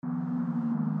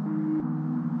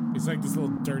It's like this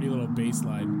little dirty little bass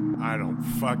line. I don't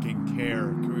fucking care.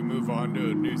 Can we move on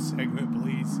to a new segment,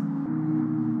 please?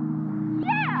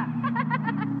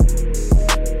 Yeah!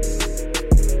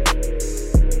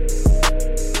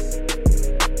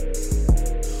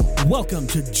 Welcome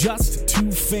to Just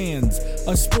Two Fans,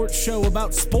 a sports show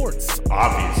about sports,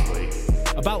 Obviously.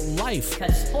 about life,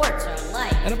 Because sports are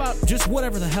life. and about just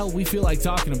whatever the hell we feel like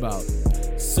talking about.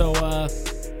 So,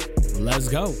 let's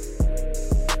go.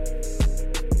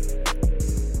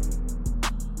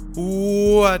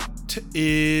 What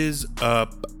is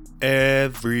up,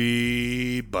 everybody?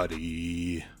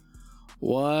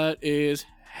 What is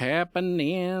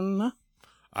happening?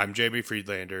 I'm Jamie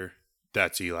Friedlander.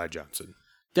 That's Eli Johnson.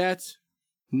 That's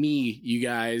me, you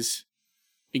guys.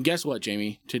 And guess what,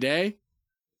 Jamie? Today,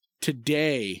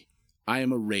 I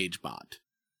am a rage bot.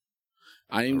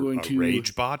 I am going to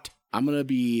rage bot. I'm gonna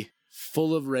be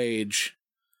full of rage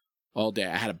all day.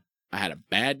 I had a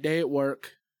bad day at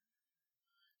work,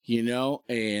 you know,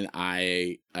 and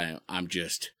I'm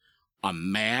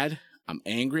mad. I'm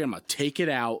angry. I'm gonna take it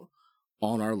out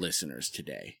on our listeners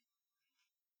today.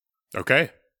 Okay.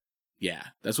 Yeah,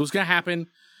 that's what's gonna happen.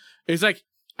 It's like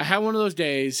I had one of those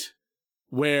days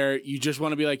where you just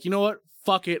want to be like, you know what?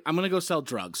 Fuck it. I'm gonna go sell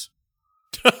drugs.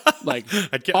 Like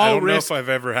I don't know if I've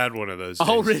ever had one of those days.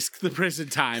 I'll risk the prison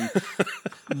time,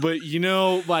 but you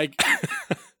know, like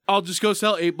I'll just go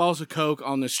sell 8 balls of coke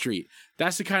on the street.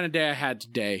 That's the kind of day I had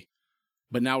today.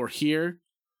 But now we're here,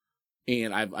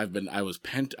 and I was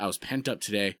pent up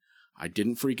today. I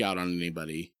didn't freak out on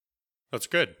anybody, That's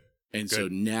good. and Good. so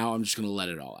now I'm just gonna let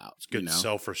it all out. It's good You know?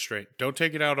 self-restraint. Don't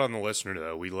take it out on the listener,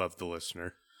 though. We love the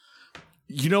listener.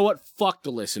 You know what? Fuck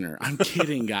the listener. I'm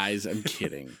kidding, guys. I'm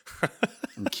kidding.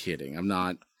 I'm kidding. I'm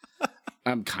not.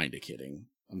 I'm kind of kidding.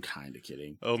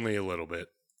 Only a little bit.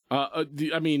 I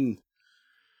mean,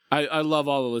 I love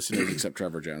all the listeners except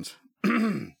Trevor Jones.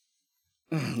 When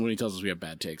he tells us we have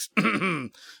bad takes.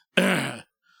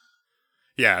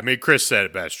 Yeah, I mean, Chris said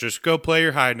it best. Just go play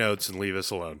your high notes and leave us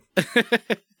alone.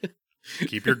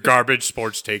 Keep your garbage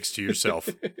sports takes to yourself.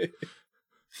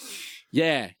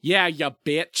 Yeah, you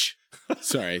bitch.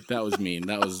 Sorry, that was mean.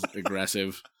 That was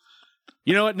aggressive.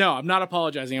 You know what? No, I'm not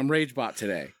apologizing. I'm Ragebot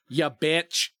today. Ya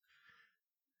bitch.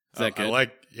 Is that good?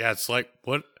 It's like,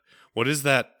 what is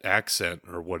that accent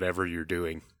or whatever you're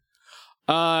doing?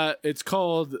 It's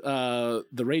called the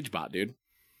Ragebot, dude.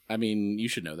 I mean, you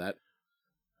should know that.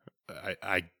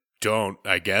 I don't,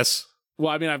 I guess.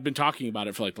 Well, I mean, I've been talking about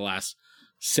it for like the last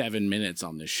 7 minutes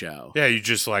on this show. Yeah, you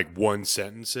just like one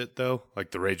sentence it, though?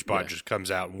 Like the Rage Bot Yeah. just comes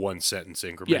out in one sentence Yeah,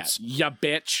 increments. ya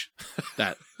bitch.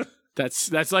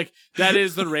 That's like, that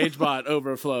is the Ragebot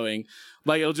overflowing.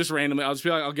 Like, it'll just randomly, I'll just be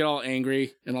like, I'll get all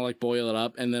angry and I'll like boil it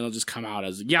up and then it'll just come out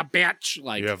as, ya bitch.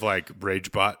 Like, You have like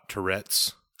Rage Bot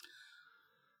Tourette's.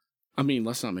 I mean,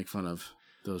 let's not make fun of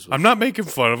those. I'm not making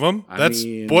fun of them. I That's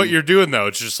mean- what you're doing, though.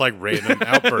 It's just like random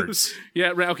outbursts.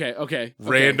 Yeah, okay.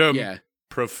 Random. Yeah.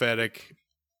 Prophetic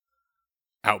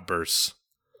outbursts.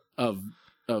 Of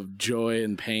joy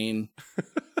and pain.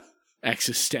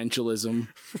 Existentialism.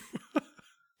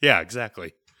 Yeah,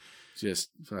 exactly. Just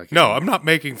fucking. No, I'm not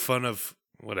making fun of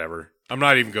whatever. I'm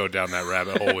not even going down that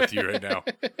rabbit hole with you right now.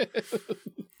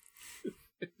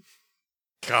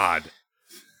 God.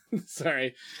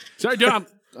 Sorry, dude.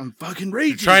 I'm fucking raging.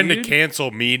 You're trying dude. to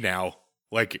cancel me now.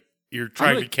 Like, you're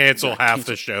trying to cancel half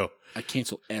the show. I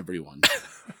cancel everyone.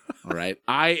 All right.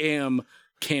 I am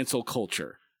cancel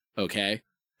culture. Okay.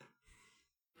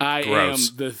 I Gross.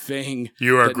 am the thing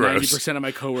You are that gross. 90% of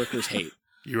my coworkers hate.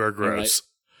 You are gross.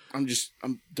 I'm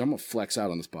gonna flex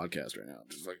out on this podcast right now.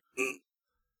 Just like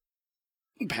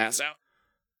pass out.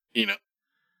 You know.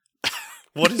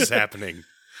 What is happening?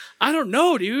 I don't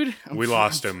know, dude. We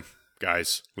lost him,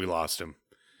 guys. We lost him.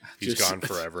 He's Just- gone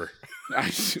forever.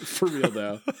 For real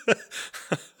though.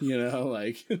 You know,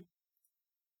 like let's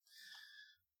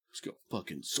go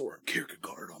fucking Soren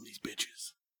Kierkegaard on these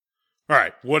bitches. All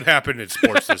right. What happened in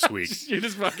sports this week? You're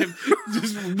just fucking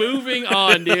just moving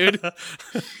on, dude.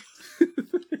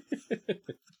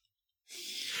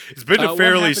 It's been a What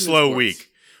fairly happened in slow sports? week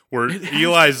where It has-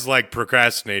 Eli's like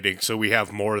procrastinating, so we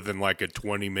have more than like a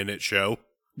 20-minute show.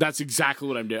 That's exactly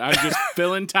what I'm doing. I'm just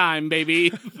filling time,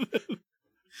 baby.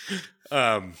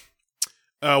 One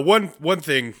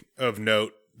thing of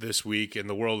note this week in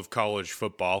the world of college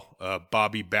football,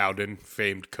 Bobby Bowden,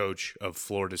 famed coach of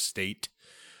Florida State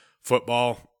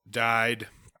football, died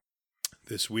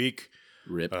this week.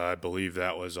 Rip. I believe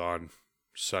that was on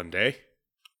Sunday,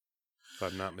 if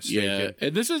I'm not mistaken. Yeah,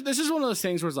 and this is one of those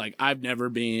things where it's like I've never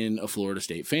been a Florida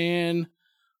State fan,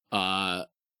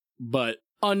 but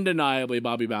undeniably,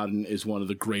 Bobby Bowden is one of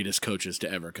the greatest coaches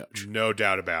to ever coach. No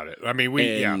doubt about it. I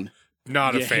mean,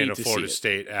 not a you fan hate of to Florida see it.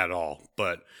 State at all,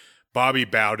 but Bobby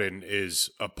Bowden is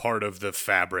a part of the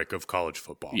fabric of college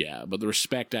football. Yeah, but the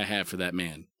respect I have for that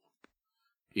man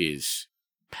is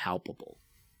palpable.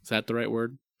 Is that the right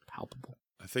word? Palpable.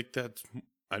 I think that's,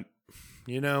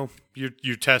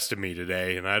 you're testing me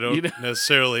today, and I don't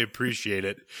necessarily appreciate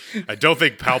it. I don't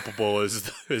think palpable is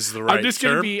the right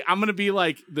term. I'm gonna be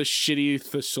like the shitty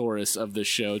thesaurus of the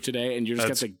show today, and you're just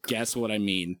gonna have to guess what I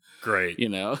mean. Great.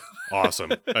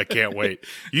 Awesome. I can't wait.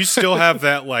 You still have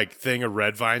that like thing of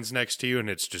red vines next to you, and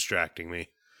it's distracting me.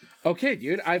 Okay,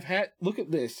 dude. Look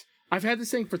at this. I've had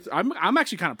this thing I'm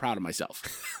actually kind of proud of myself.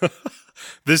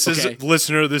 This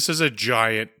is a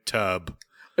giant tub.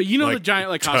 The giant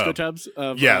like Costco tubs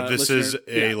of this is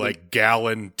a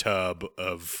gallon tub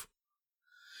of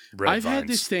red vines. I've had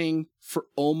this thing for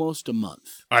almost a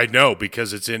month. I know,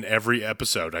 because it's in every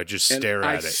episode. I just stare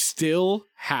at it. I still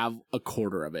have a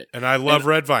quarter of it. And I love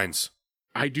red vines.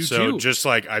 I do too. So just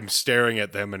like I'm staring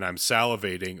at them and I'm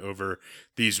salivating over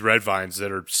these red vines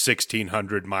that are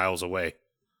 1,600 miles away.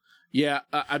 Yeah,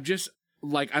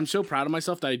 I'm so proud of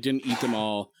myself that I didn't eat them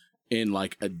all in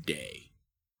like a day.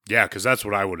 Yeah, because that's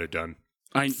what I would have done.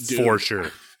 For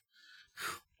sure.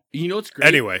 You know what's great?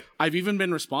 Anyway. I've even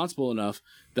been responsible enough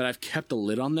that I've kept the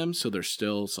lid on them so they're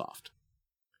still soft.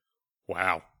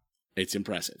 Wow. It's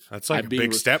impressive. That's like a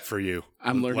big step for you.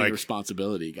 I'm learning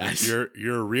responsibility, guys.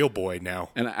 You're a real boy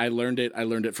now. And I learned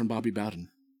it from Bobby Bowden.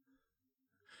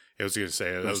 I was going to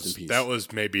say, that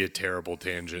was maybe a terrible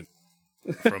tangent.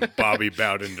 From Bobby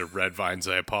Bowden to red vines.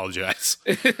 I apologize.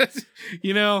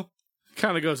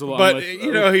 Kind of goes along but, with...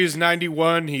 he was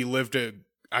 91. He lived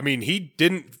he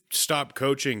didn't stop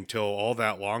coaching till all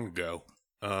that long ago.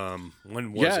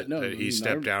 When was it that he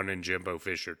stepped down and Jimbo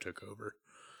Fisher took over?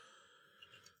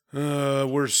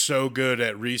 We're so good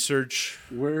at research.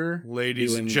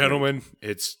 Ladies and gentlemen.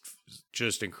 It's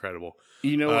just incredible.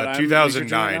 You know what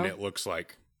 2009, it looks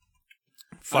like.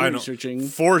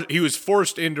 Researching. He was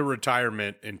forced into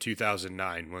retirement in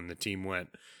 2009 when the team went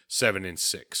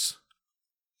 7-6.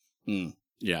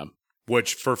 Yeah.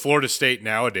 Which for Florida State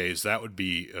nowadays, that would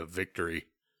be a victory.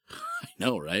 I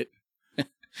know, right?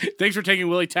 Thanks for taking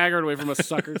Willie Taggart away from us,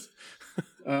 suckers.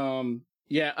 So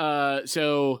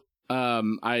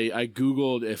I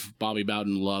Googled if Bobby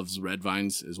Bowden loves red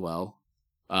vines as well.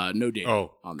 No data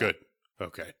on that. Good.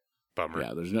 Okay. Bummer.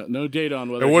 Yeah, there's no data on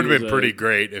whether it would have been pretty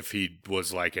great if he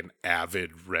was like an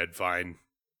avid red vine.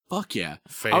 Fuck yeah.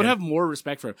 Fan. I would have more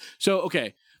respect for him. So,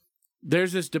 okay,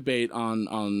 there's this debate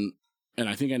on and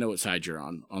I think I know what side you're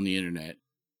on the internet.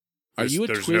 Are you a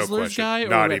Twizzlers guy or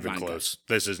not a even close?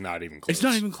 Guy? This is not even close. It's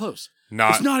not even close.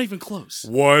 It's not even close.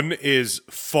 One is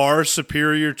far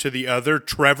superior to the other.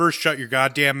 Trevor, shut your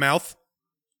goddamn mouth.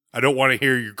 I don't want to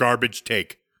hear your garbage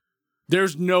take.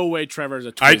 There's no way Trevor's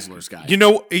a Twizzlers guy.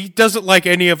 He doesn't like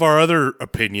any of our other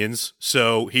opinions,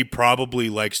 so he probably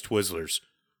likes Twizzlers.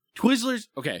 Twizzlers,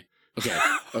 okay.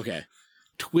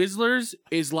 Twizzlers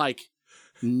is like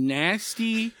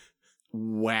nasty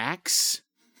wax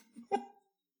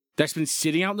that's been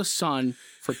sitting out in the sun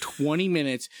for 20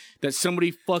 minutes that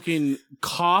somebody fucking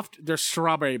coughed their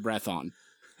strawberry breath on.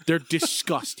 They're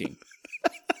disgusting.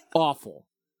 Awful.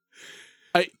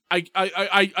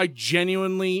 I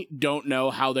genuinely don't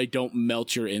know how they don't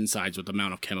melt your insides with the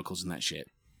amount of chemicals in that shit.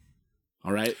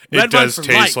 All right? It does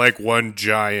taste like one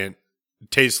giant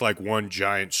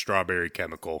strawberry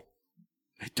chemical.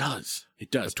 It does.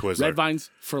 It does. Twizzler. Red vines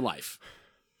for life.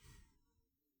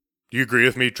 Do you agree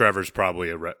with me? Trevor's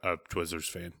probably a Twizzlers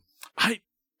fan. I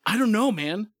don't know,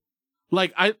 man.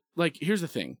 Here's the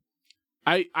thing.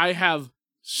 I have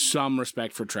some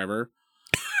respect for Trevor.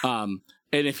 And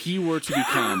if he were to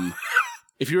come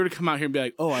out here and be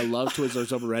like, "Oh, I love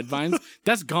Twizzlers over red vines,"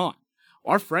 that's gone.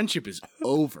 Our friendship is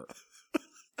over.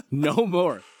 No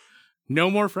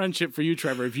more friendship for you,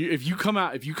 Trevor. If you come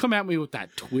at me with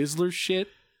that Twizzler shit,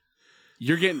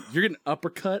 you're getting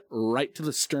uppercut right to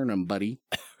the sternum, buddy.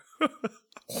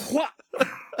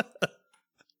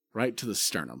 Right to the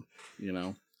sternum.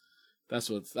 That's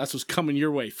what's coming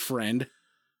your way, friend.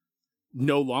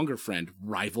 No longer friend,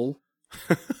 rival.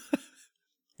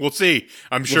 We'll see.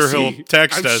 I'm sure he'll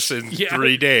text us in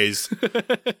 3 days.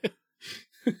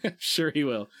 I'm sure he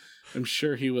will.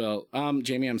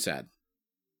 Jamie, I'm sad.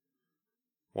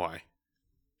 Why?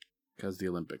 Because the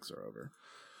Olympics are over.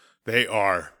 They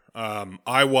are. I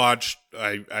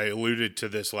alluded to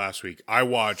this last week. I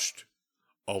watched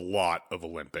a lot of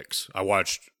Olympics. I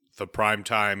watched the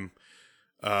primetime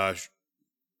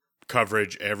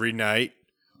coverage every night.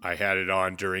 I had it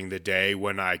on during the day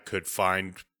when I could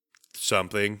find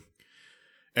something.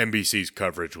 NBC's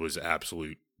coverage was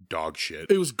absolute dog shit.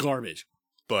 It was garbage.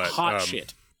 But Hot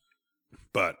shit.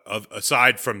 But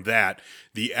aside from that,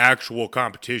 the actual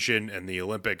competition and the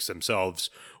Olympics themselves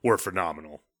were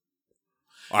phenomenal.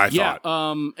 I thought.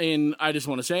 And I just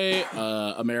want to say,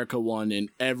 America won in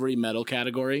every medal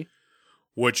category.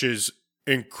 Which is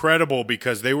incredible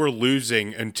because they were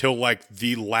losing until like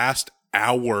the last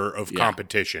hour of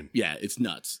competition. Yeah, it's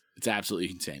nuts. It's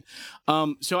absolutely insane.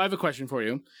 So I have a question for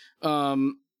you.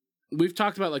 We've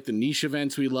talked about like the niche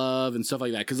events we love and stuff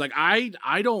like that. Because like I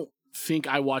don't think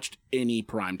I watched any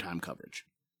primetime coverage.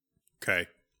 Okay.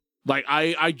 Like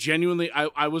I genuinely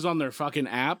I was on their fucking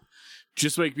app,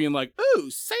 just like being like,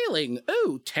 ooh, sailing,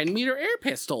 ooh, 10-meter air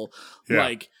pistol,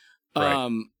 like, right.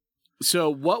 So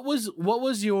what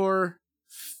was your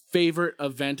favorite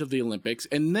event of the Olympics?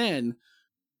 And then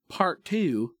part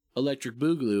 2, electric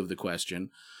boogaloo of the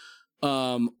question.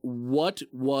 What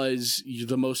was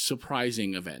the most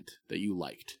surprising event that you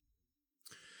liked?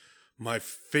 My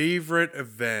favorite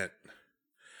event.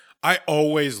 I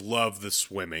always love the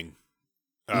swimming.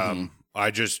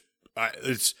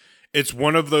 It's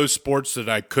one of those sports that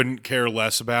I couldn't care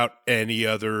less about any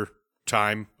other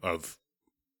time of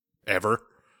ever.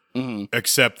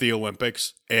 Except the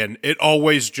Olympics, and it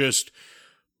always just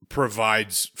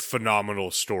provides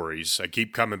phenomenal stories. I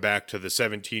keep coming back to the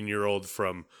 17-year-old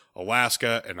from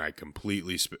Alaska, and I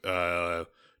completely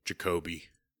Jacoby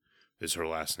is her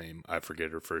last name. I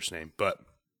forget her first name, but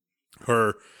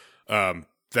her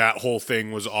that whole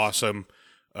thing was awesome.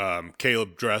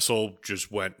 Caleb Dressel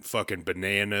just went fucking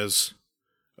bananas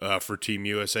for Team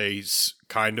USA,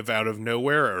 kind of out of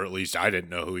nowhere, or at least I didn't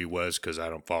know who he was because I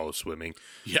don't follow swimming.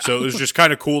 Yeah. So it was just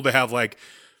kind of cool to have like,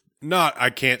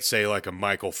 I can't say like a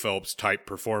Michael Phelps type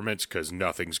performance because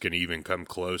nothing's going to even come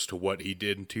close to what he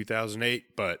did in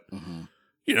 2008, but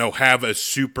have a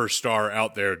superstar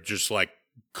out there just like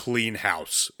clean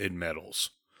house in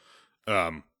medals.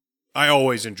 I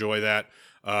always enjoy that.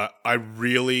 I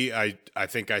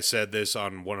think I said this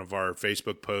on one of our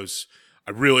Facebook posts.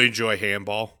 I really enjoy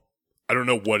handball. I don't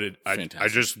know what I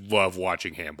just love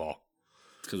watching handball.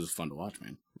 Because it's fun to watch,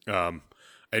 man.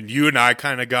 And you and I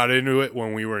kind of got into it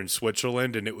when we were in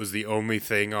Switzerland, and it was the only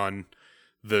thing on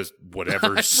the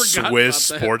whatever Swiss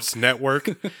sports network.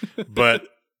 But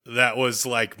that was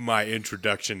like my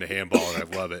introduction to handball, and I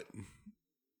love it.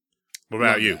 What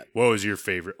about you? What was your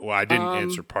favorite? Well, I didn't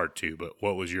answer part 2, but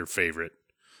what was your favorite?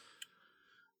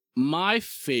 My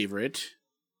favorite,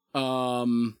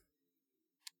 I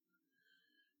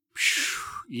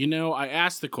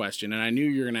asked the question and I knew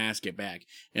you were going to ask it back,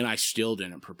 and I still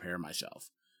didn't prepare myself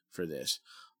for this.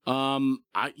 I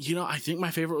think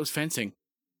my favorite was fencing.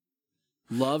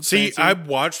 Love fencing. I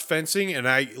watched fencing, and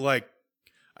I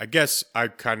guess I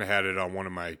kind of had it on one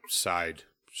of my side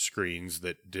screens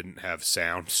that didn't have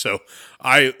sound, so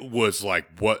I was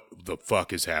like, what the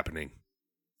fuck is happening?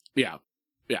 Yeah,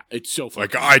 it's so fucking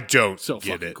cool. I don't so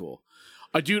get fucking it. Cool.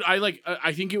 Dude,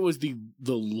 I think it was the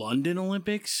London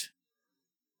Olympics.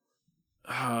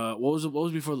 What was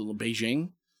before the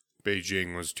Beijing?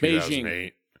 Beijing was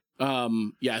 2008. I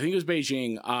think it was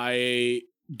Beijing. I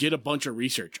did a bunch of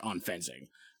research on fencing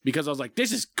because I was like,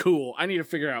 this is cool. I need to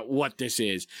figure out what this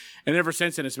is. And ever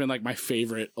since then, it's been like my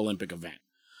favorite Olympic event.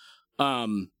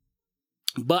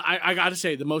 But I got to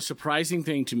say, the most surprising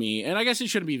thing to me, and I guess it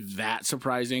shouldn't be that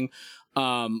surprising,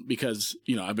 because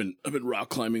I've been rock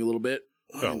climbing a little bit.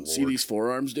 See these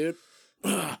forearms, dude?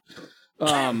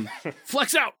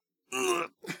 Flex out.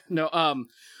 No,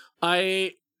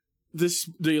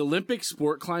 the Olympic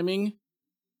sport climbing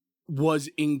was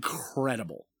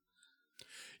incredible.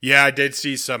 Yeah, I did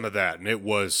see some of that, and it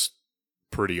was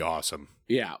pretty awesome.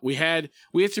 Yeah, we had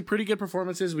some pretty good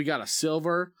performances. We got a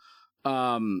silver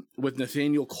with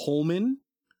Nathaniel Coleman,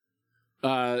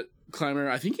 climber.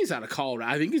 I think he's out of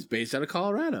Colorado. I think he's based out of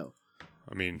Colorado.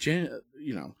 I mean,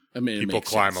 people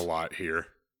climb a lot here.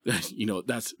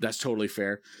 That's totally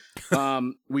fair.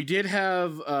 We did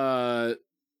have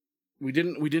we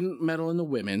didn't medal in the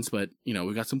women's, but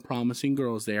we got some promising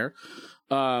girls there.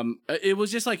 It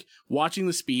was just like watching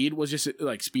the speed was just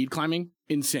like speed climbing,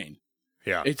 insane.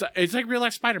 Yeah, it's like real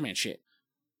life Spider-Man shit.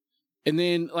 And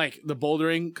then like the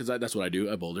bouldering, because that's what I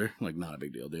do. I boulder, like not a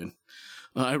big deal, dude.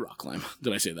 I rock climb.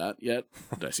 Did I say that yet?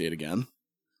 Did I say it again?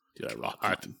 Did I rock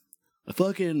climb? I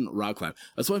fucking rock climb.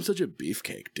 That's why I'm such a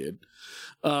beefcake, dude.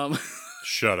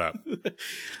 Shut up.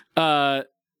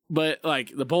 But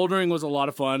like the bouldering was a lot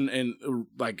of fun, and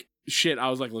like shit, I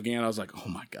was like looking at it, I was like, oh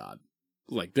my God.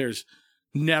 Like there's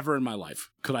never in my life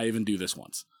could I even do this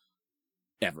once.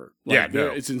 Ever. Like,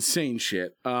 it's insane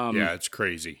shit. Yeah, it's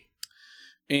crazy.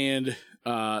 And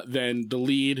then the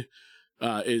lead,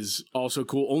 is also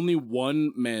cool. Only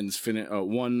one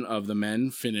of the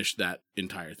men finished that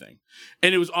entire thing,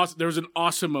 and it was awesome. There was an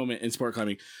awesome moment in sport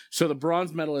climbing. So the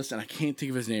bronze medalist, and I can't think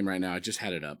of his name right now. I just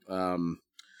had it up. 1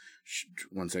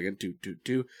 second.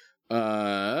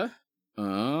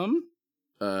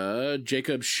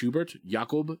 Jakob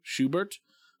Schubert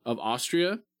of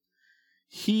Austria.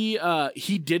 He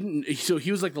didn't. So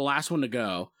he was like the last one to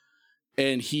go,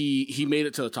 and he made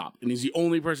it to the top, and he's the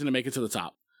only person to make it to the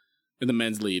top in the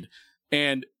men's lead.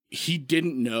 And he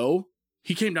didn't know.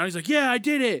 He came down. He's like, "Yeah, I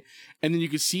did it." And then you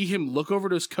could see him look over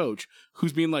to his coach,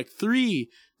 who's being like 3,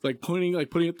 like putting up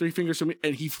 3 fingers to me,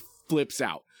 and he flips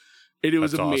out. And it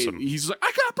was amazing. Awesome. He's like,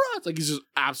 "I got bronze!" Like he's just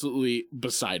absolutely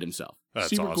beside himself. That's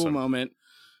super awesome. cool moment.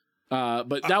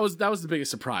 But that was the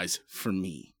biggest surprise for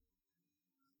me.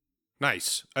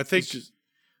 Nice. I think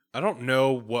I don't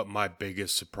know what my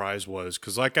biggest surprise was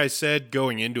because, like I said,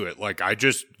 going into it, like I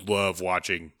just love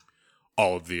watching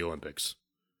all of the Olympics.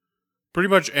 Pretty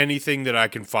much anything that I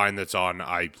can find that's on,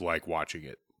 I like watching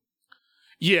it.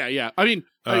 Yeah. I mean,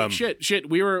 shit.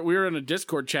 We were in a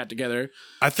Discord chat together.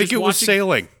 I think it was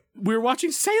sailing. We were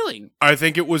watching sailing. I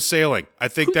think it was sailing. I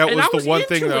think that was the one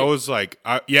thing that it. I was like,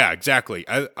 yeah, exactly.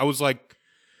 I was like,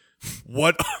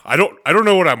 what? I don't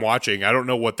know what I'm watching. I don't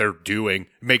know what they're doing.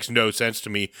 It makes no sense to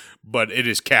me, but it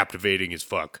is captivating as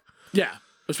fuck. Yeah,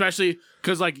 especially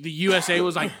because like the USA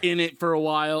was like in it for a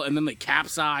while, and then they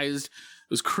capsized. It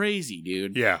was crazy,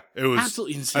 dude. Yeah, it was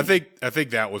absolutely insane. I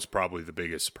think that was probably the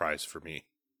biggest surprise for me.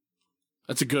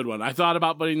 That's a good one. I thought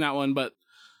about putting that one, but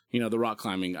the rock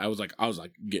climbing, I was like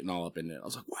getting all up in it. I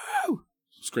was like, "Whoa!"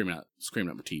 Screaming at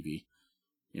my TV.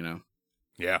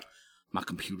 Yeah, my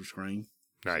computer screen.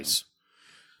 Nice. So.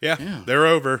 Yeah, they're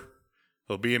over.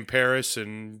 They'll be in Paris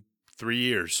in 3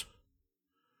 years.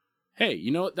 Hey, you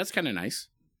know what? That's kind of nice.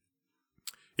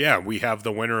 Yeah, we have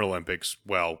the Winter Olympics.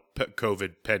 Well,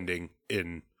 COVID pending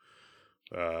in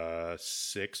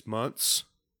 6 months.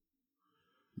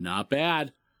 Not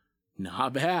bad.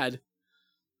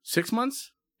 6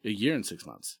 months? A year and 6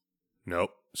 months.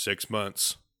 Nope, 6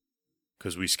 months.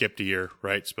 Because we skipped a year,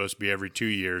 right? It's supposed to be every 2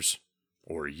 years.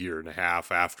 Or a year and a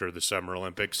half after the Summer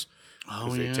Olympics.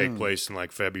 Oh, yeah. They take place in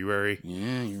like February.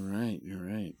 Yeah, you're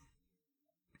right.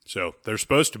 So they're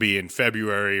supposed to be in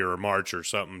February or March or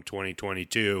something,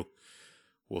 2022.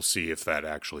 We'll see if that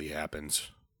actually happens.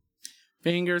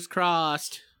 Fingers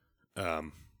crossed. But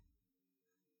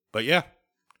yeah,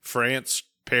 France,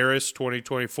 Paris,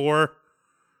 2024.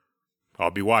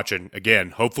 I'll be watching again.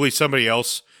 Hopefully somebody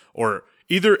else or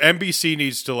either NBC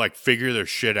needs to like figure their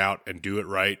shit out and do it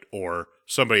right, or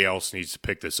somebody else needs to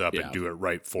pick this up and do it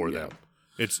right for them.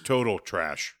 It's total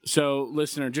trash. So,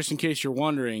 listener, just in case you're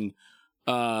wondering,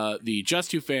 the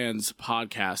Just Two Fans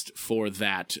podcast for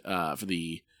that for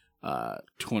the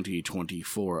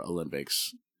 2024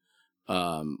 Olympics,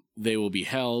 they will be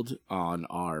held on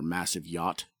our massive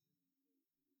yacht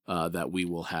that we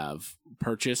will have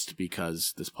purchased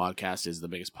because this podcast is the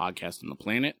biggest podcast on the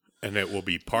planet, and it will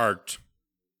be parked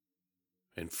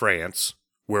in France,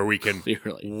 where we can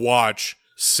Clearly. watch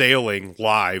sailing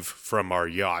live from our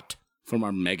yacht. From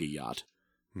our mega yacht.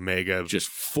 Mega. Just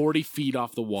 40 feet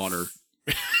off the water.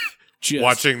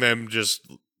 Watching them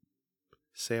just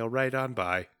sail right on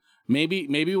by. Maybe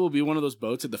we'll be one of those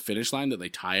boats at the finish line that they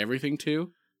tie everything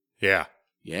to. Yeah.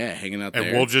 Yeah, hanging out there.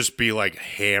 And we'll just be like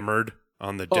hammered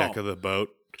on the deck of the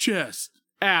boat. Just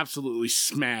absolutely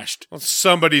smashed. Well,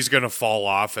 somebody's going to fall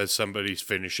off as somebody's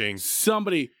finishing.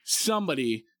 Somebody,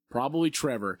 probably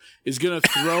Trevor, is going to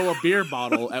throw a beer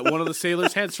bottle at one of the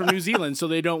sailors' heads from New Zealand so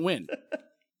they don't win.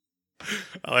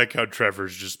 I like how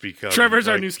Trevor's just become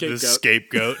our new scapegoat. The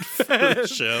scapegoat for the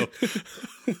show.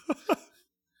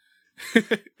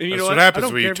 And That's what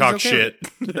happens when you talk shit.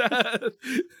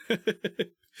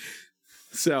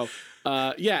 So,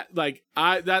 yeah, like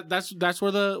that's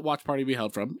where the watch party be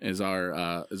held from is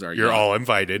our You're all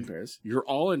invited. You're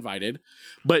all invited.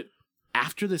 But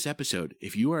after this episode,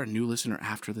 if you are a new listener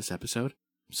after this episode,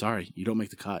 I'm sorry, you don't make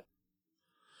the cut.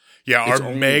 Yeah,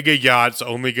 our mega yacht's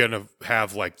only going to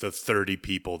have like the 30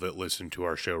 people that listen to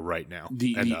our show right now.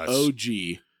 The OG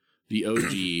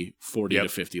 40 to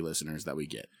 50 listeners that we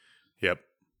get. Yep.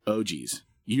 OGs.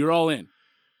 You're all in.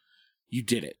 You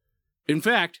did it. In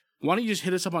fact, why don't you just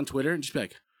hit us up on Twitter and just be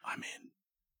like, I'm in.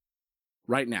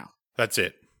 Right now. That's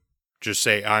it. Just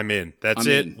say, I'm in. That's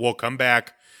it. We'll come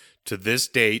back to this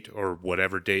date or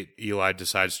whatever date Eli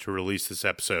decides to release this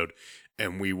episode,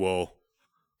 and we will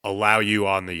allow you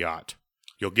on the yacht.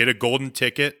 You'll get a golden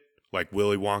ticket like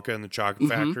Willy Wonka and the Chocolate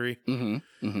Factory.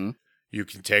 Mm-hmm. Mm-hmm. You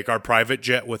can take our private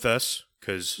jet with us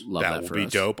because that will be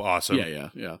dope. Awesome.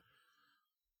 Yeah.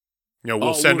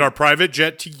 We'll send our private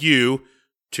jet to you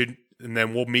and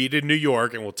then we'll meet in New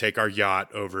York and we'll take our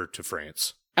yacht over to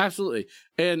France. Absolutely.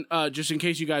 And just in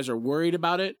case you guys are worried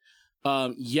about it,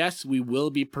 yes, we will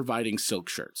be providing silk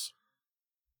shirts.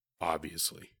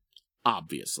 Obviously.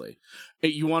 Hey,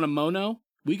 you want a mono?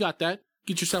 We got that.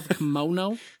 Get yourself a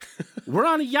kimono. We're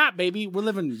on a yacht, baby. We're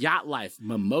living yacht life.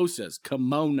 Mimosas,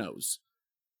 kimonos.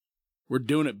 We're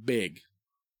doing it big.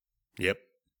 Yep.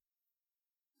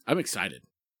 I'm excited.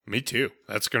 Me too.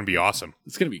 That's going to be awesome.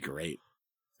 It's going to be great.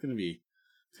 It's going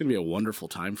to be a wonderful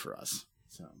time for us.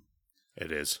 So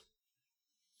it is.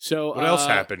 So what else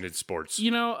happened in sports?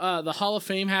 The Hall of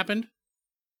Fame happened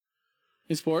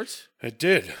in sports. It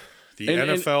did. The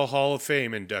NFL Hall of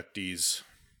Fame inductees.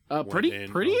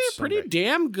 Pretty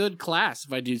damn good class,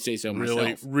 if I do say so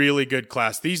myself. Really good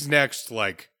class. These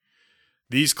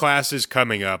classes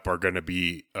coming up are going to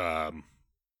be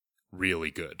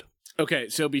really good. Okay,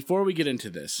 so before we get into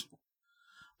this,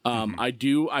 I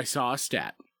saw a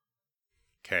stat.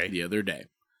 Okay. The other day,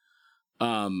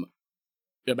 about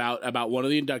one of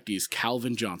the inductees,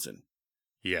 Calvin Johnson.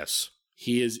 Yes.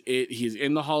 He is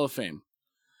in the Hall of Fame.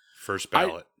 First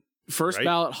ballot. First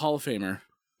ballot Hall of Famer.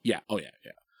 Yeah. Oh yeah.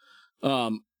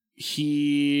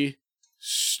 He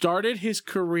started his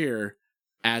career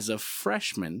as a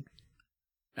freshman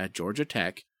at Georgia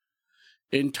Tech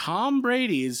in Tom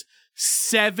Brady's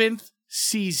 7th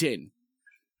season.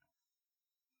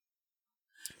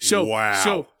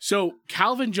 Wow. So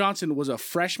Calvin Johnson was a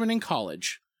freshman in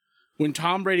college when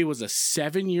Tom Brady was a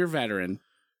 7-year veteran.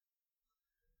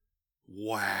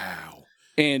 Wow.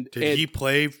 And did he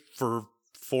play for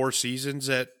 4 seasons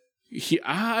at...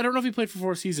 I don't know if he played for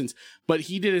 4 seasons, but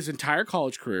he did his entire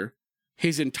college career,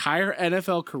 his entire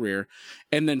NFL career,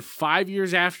 and then 5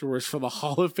 years afterwards for the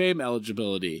Hall of Fame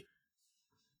eligibility.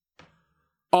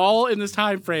 All in this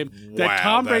time frame that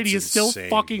Tom Brady is still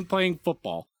fucking playing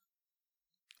football.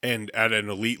 And at an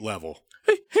elite level.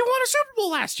 He won a Super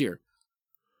Bowl last year.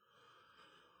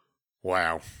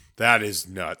 Wow. That is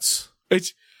nuts. On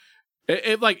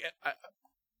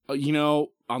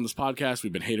this podcast,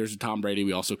 we've been haters of Tom Brady.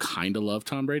 We also kind of love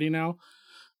Tom Brady now.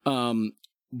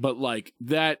 But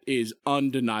that is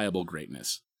undeniable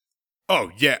greatness.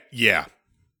 Oh, yeah. Yes.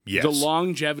 The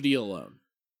longevity alone.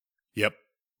 Yep.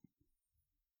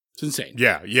 It's insane.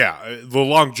 Yeah. The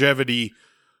longevity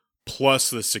plus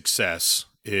the success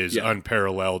is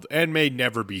unparalleled and may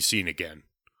never be seen again.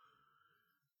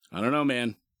 I don't know,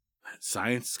 man.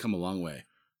 Science has come a long way.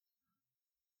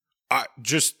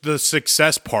 Just the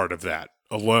success part of that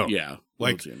alone. Yeah.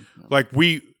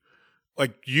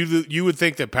 You would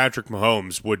think that Patrick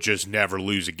Mahomes would just never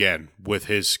lose again with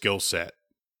his skill set,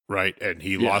 right? And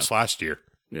he lost last year.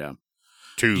 Yeah.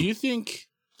 To do you think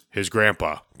his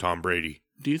grandpa, Tom Brady.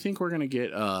 Do you think we're going to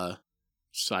get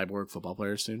cyborg football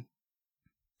players soon?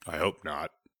 I hope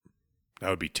not. That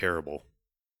would be terrible.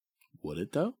 Would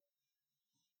it, though?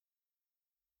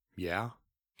 Yeah.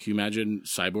 Can you imagine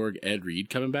cyborg Ed Reed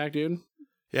coming back, dude?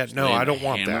 Yeah, no, I don't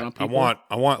want that. I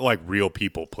want like real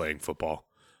people playing football.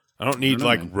 I don't need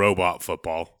robot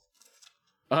football.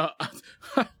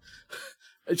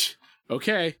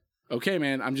 Okay,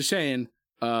 man. I'm just saying.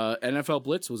 NFL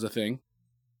Blitz was a thing.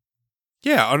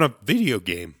 Yeah, on a video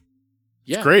game.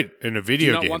 Yeah, it's great in a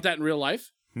video game. Do you not want that in real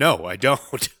life? No, I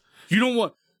don't. You don't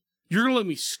want. You're gonna look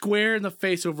me square in the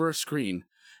face over a screen,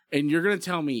 and you're gonna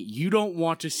tell me you don't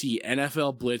want to see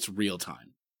NFL Blitz real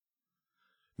time.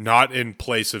 Not in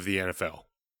place of the NFL.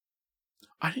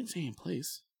 I didn't say in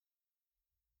place.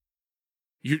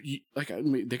 You there could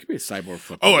be a cyborg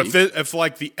football. Oh, if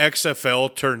like the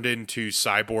XFL turned into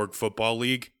Cyborg Football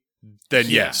League, then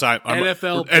yes,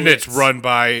 NFL and it's run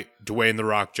by Dwayne The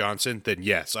Rock Johnson, then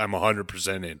yes, I'm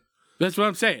 100% in. That's what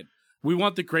I'm saying. We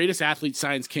want the greatest athlete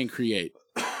science can create.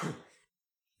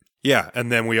 Yeah,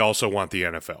 and then we also want the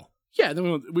NFL. Yeah,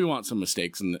 then we want some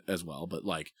mistakes as well, but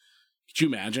could you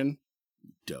imagine?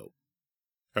 Dope.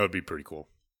 That would be pretty cool.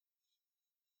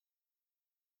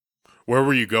 Where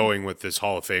were you going with this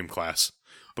Hall of Fame class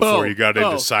before you got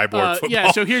into cyborg football?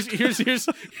 Yeah, so here's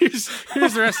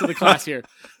the rest of the class here.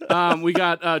 We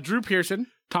got Drew Pearson,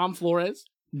 Tom Flores,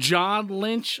 John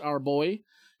Lynch, our boy,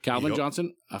 Calvin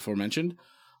Johnson, aforementioned,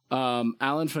 Alan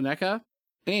Faneca,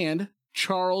 and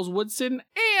Charles Woodson,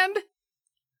 and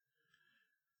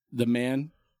the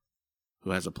man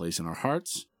who has a place in our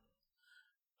hearts,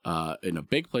 in a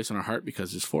big place in our heart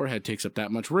because his forehead takes up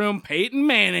that much room, Peyton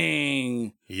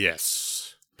Manning.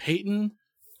 Yes. Peyton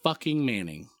fucking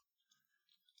Manning.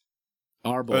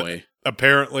 Our boy.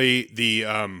 Apparently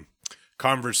the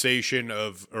conversation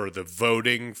the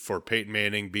voting for Peyton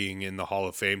Manning being in the Hall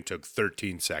of Fame took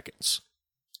 13 seconds.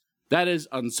 That is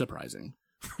unsurprising.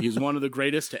 He's one of the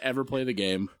greatest to ever play the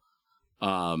game.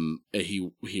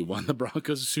 He won the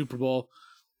Broncos a Super Bowl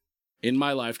in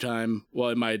my lifetime. Well,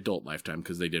 in my adult lifetime,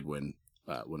 because they did win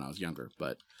when I was younger.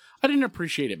 But I didn't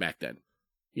appreciate it back then,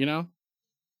 you know?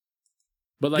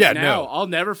 But like now, I'll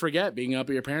never forget being up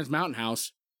at your parents' mountain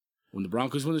house when the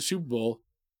Broncos won the Super Bowl,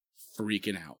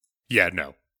 freaking out. Yeah,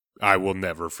 no. I will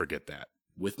never forget that.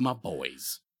 With my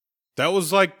boys. That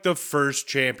was like the first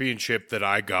championship that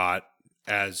I got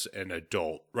as an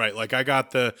adult, right? Like I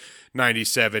got the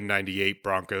 97, 98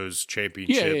 Broncos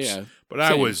championships, yeah. But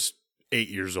I was 8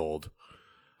 years old.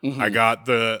 Mm-hmm. I got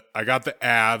the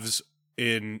Avs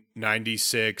in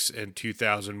 96 and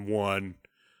 2001,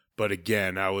 but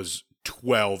again, I was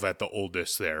 12 at the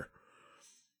oldest there.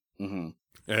 Mm-hmm.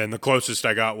 And the closest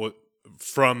I got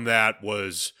from that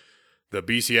was the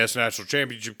BCS National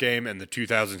Championship game and the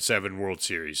 2007 World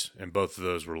Series, and both of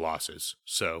those were losses.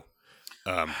 So,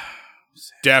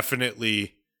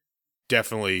 definitely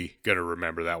going to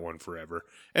remember that one forever.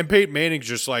 And Peyton Manning's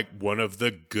just like one of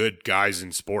the good guys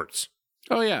in sports.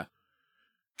 Oh, yeah.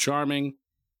 Charming,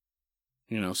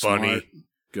 Funny. Smart,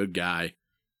 good guy,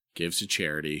 gives to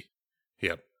charity.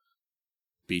 Yep.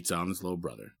 Beats on his little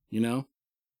brother, Yep.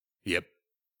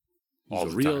 All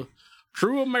the real,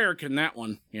 true American, that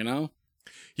one,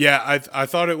 Yeah, I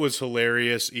thought it was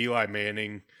hilarious. Eli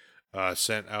Manning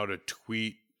sent out a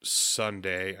tweet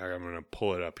Sunday. I'm going to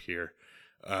pull it up here.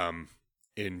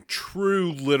 In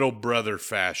true little brother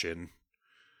fashion.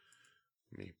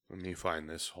 Let me find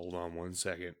this. Hold on one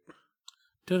second.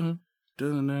 I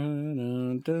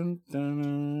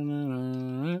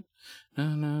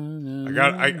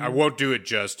won't do it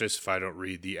justice if I don't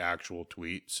read the actual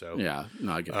tweet. So yeah,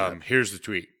 no, I get that. Here's the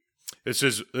tweet. This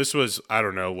was I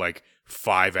don't know, like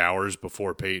 5 hours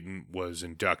before Peyton was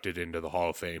inducted into the Hall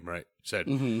of Fame. Right? It said,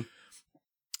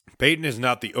 Peyton is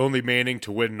not the only Manning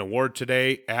to win an award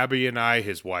today. Abby and I,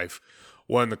 his wife,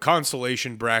 won the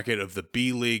consolation bracket of the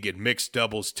B League in mixed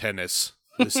doubles tennis.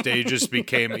 The stages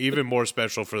became even more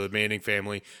special for the Manning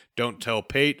family. Don't tell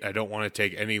Pate. I don't want to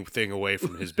take anything away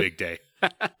from his big day.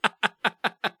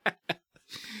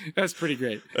 That's pretty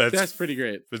great. That's pretty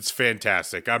great. It's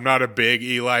fantastic. I'm not a big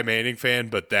Eli Manning fan,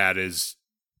 but that is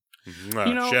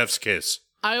chef's kiss.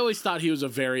 I always thought he was a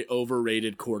very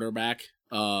overrated quarterback.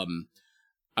 I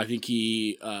think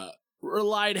he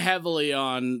relied heavily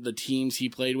on the teams he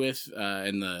played with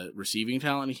and the receiving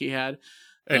talent he had.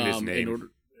 And his name.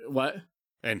 What?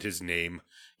 And his name.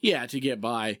 Yeah, to get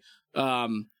by.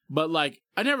 But like,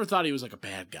 I never thought he was like a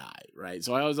bad guy, right?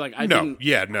 So I was like, no.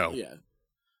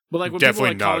 But like when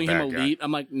definitely people are like calling him elite, guy.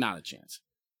 I'm like, not a chance.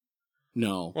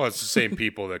 No. Well, it's the same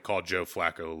people that call Joe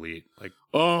Flacco elite. Like,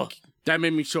 oh, that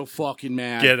made me so fucking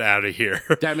mad. Get out of here.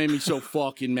 That made me so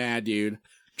fucking mad, dude.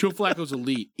 Joe Flacco's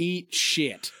elite. Eat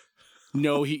shit.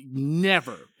 No, he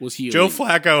never was he elite. Joe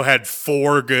Flacco had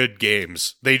 4 good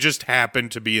games. They just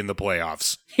happened to be in the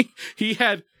playoffs. He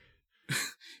had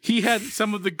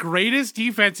some of the greatest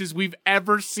defenses we've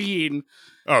ever seen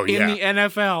in the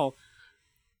NFL.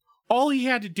 All he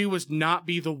had to do was not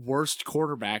be the worst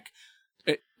quarterback.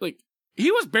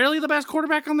 He was barely the best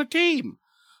quarterback on the team.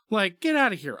 Like, get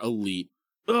out of here, elite.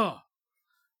 Ugh.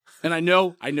 And I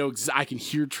know, I can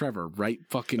hear Trevor right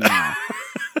fucking now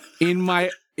in my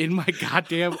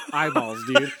goddamn eyeballs,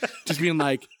 dude. Just being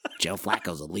like, Joe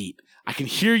Flacco's elite. I can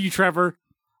hear you, Trevor,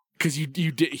 because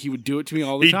he would do it to me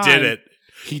all the time. He did it.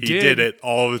 He did it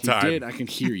all the time. He did. I can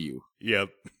hear you. Yep.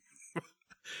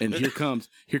 And here comes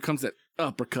that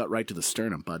uppercut right to the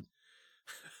sternum, bud.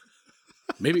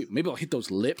 Maybe I'll hit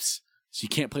those lips so you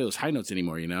can't play those high notes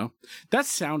anymore, That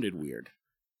sounded weird.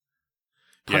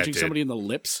 Punching somebody in the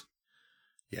lips?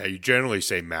 Yeah, you generally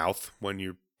say mouth when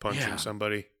you're punching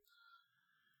somebody.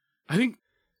 I don't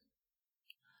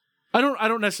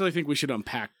necessarily think we should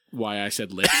unpack why I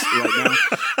said lips right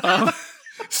now.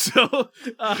 So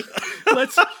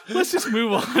let's just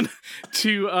move on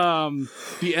to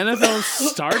the NFL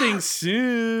starting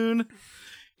soon.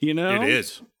 It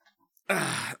is.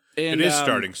 It is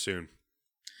starting soon.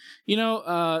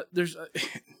 There's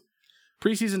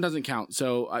preseason doesn't count,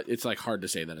 so it's like hard to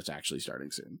say that it's actually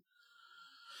starting soon.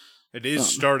 It is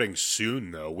starting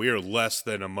soon, though. We are less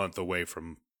than a month away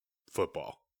from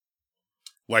football,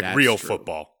 like real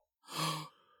football. I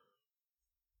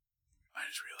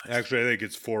just realized. Actually, I think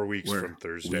it's 4 weeks from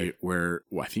Thursday.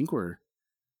 I think we're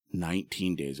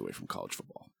 19 days away from college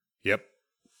football. Yep.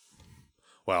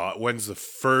 Well, when's the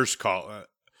first call?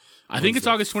 I think it's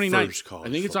August 29th. I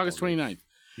think it's August 29th.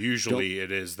 Usually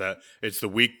it's the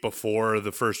week before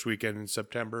the first weekend in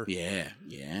September. Yeah.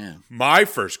 My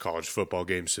first college football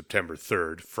game, September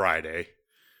 3rd, Friday,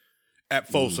 at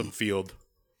Folsom Field.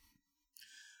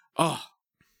 Oh,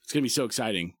 it's going to be so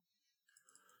exciting.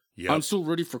 Yep. I'm still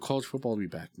ready for college football to be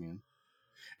back, man.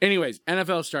 Anyways,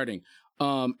 NFL starting.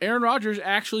 Aaron Rodgers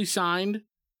actually signed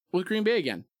with Green Bay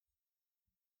again.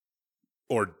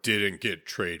 Or didn't get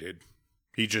traded.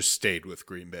 He just stayed with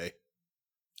Green Bay.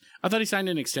 I thought he signed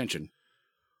an extension.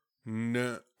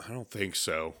 No, I don't think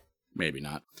so. Maybe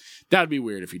not. That would be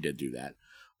weird if he did do that.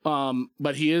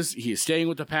 But he is staying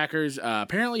with the Packers.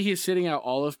 Apparently he is sitting out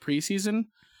all of preseason,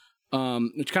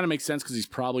 which kind of makes sense because he's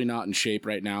probably not in shape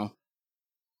right now.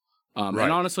 Right.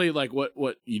 And honestly, like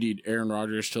what you need Aaron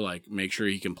Rodgers to like make sure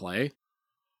he can play?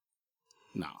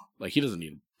 No, like he doesn't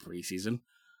need preseason.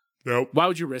 Nope. Why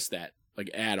would you risk that? Like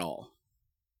at all?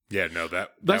 Yeah, no,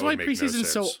 that's why preseason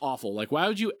is so awful. Like, why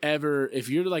would you ever, if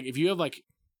you have like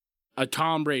a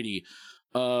Tom Brady,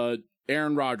 Aaron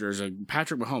Rodgers, a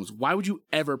Patrick Mahomes, why would you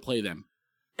ever play them?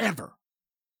 Ever.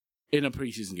 In a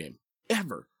preseason game.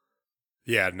 Ever.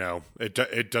 Yeah, no,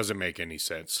 it doesn't make any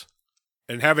sense.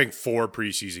 And having 4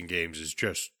 preseason games is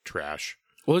just trash.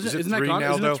 Well, isn't that gone?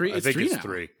 Now, isn't it 3? I think it's now.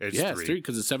 3. It's 3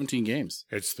 because it's 17 games.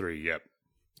 It's 3, yep.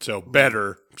 So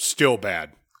better, still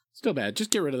bad. Still bad.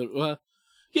 Just get rid of the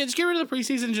just get rid of the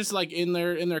preseason. Just like in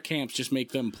their camps, just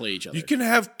make them play each other. You can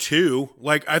have 2.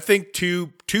 Like I think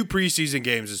two preseason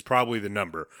games is probably the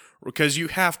number because you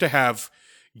have to have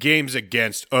games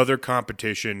against other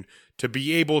competition to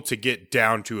be able to get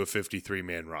down to a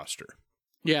 53-man roster.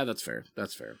 Yeah, that's fair.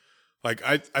 That's fair. Like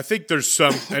I think there's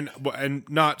some and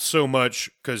not so much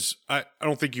because I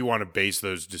don't think you want to base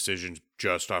those decisions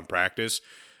just on practice.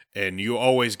 And you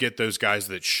always get those guys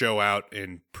that show out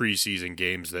in preseason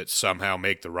games that somehow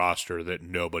make the roster that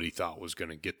nobody thought was going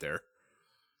to get there.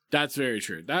 That's very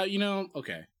true. That,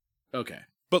 okay.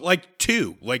 But like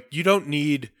 2, like you don't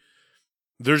need,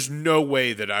 there's no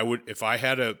way that I would, if I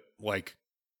had a like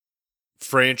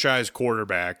franchise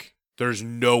quarterback, there's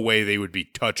no way they would be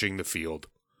touching the field.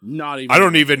 Not even. I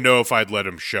don't even know if I'd let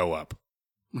them show up.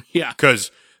 Yeah.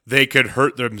 Because they could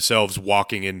hurt themselves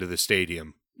walking into the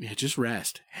stadium. Yeah, just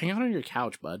rest. Hang out on your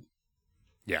couch, bud.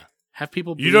 Yeah. Have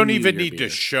people. You don't even need to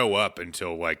show up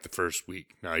until like the first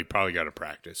week. Now you probably got to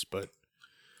practice, but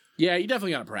yeah, you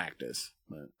definitely got to practice.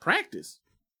 But practice.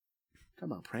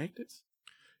 Come on, practice.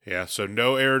 Yeah. So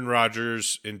no Aaron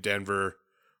Rodgers in Denver,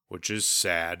 which is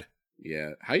sad.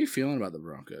 Yeah. How you feeling about the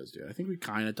Broncos, dude? I think we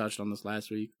kind of touched on this last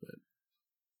week, but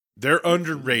they're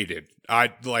underrated.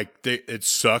 It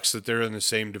sucks that they're in the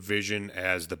same division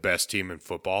as the best team in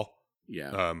football.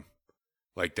 Yeah.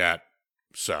 Like that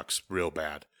sucks real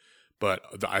bad.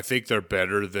 But I think they're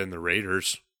better than the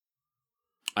Raiders.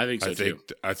 I think so too.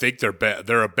 I think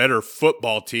they're a better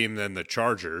football team than the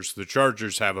Chargers. The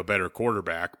Chargers have a better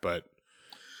quarterback, but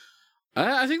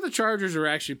I think the Chargers are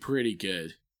actually pretty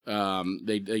good.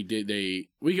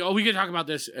 We could talk about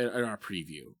this in our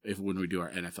preview when we do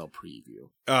our NFL preview.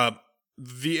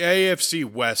 The AFC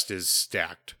West is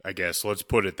stacked, I guess. Let's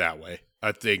put it that way.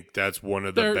 I think that's one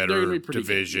of the better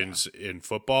divisions in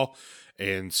football.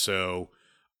 And so,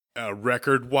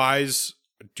 record-wise,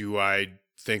 do I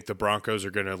think the Broncos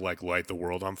are going to like light the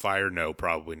world on fire? No,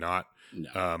 probably not.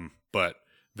 No. But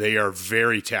they are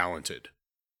very talented,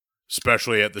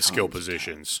 especially at the skill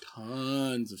positions.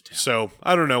 Tons of talent. So,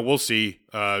 I don't know. We'll see.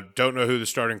 Don't know who the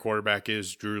starting quarterback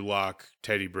is. Drew Lock,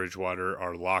 Teddy Bridgewater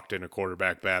are locked in a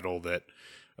quarterback battle that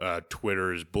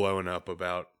Twitter is blowing up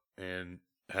about and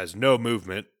has no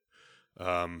movement.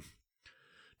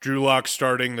 Drew Lock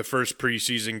starting the first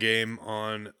preseason game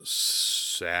on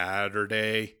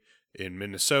Saturday in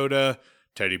Minnesota.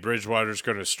 Teddy Bridgewater's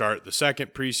going to start the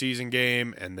second preseason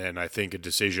game, and then I think a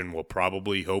decision will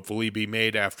hopefully be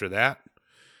made after that.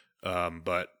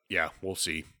 But yeah, we'll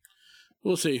see.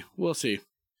 We'll see.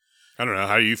 I don't know.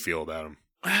 How do you feel about him?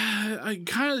 I'm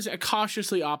kind of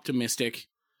cautiously optimistic,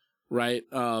 right?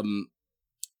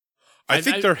 I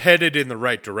think they're headed in the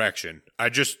right direction. I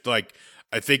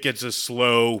think it's a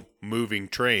slow moving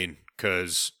train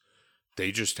because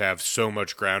they just have so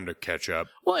much ground to catch up.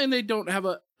 Well, and they don't have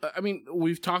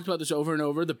we've talked about this over and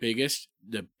over.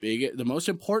 The most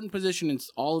important position in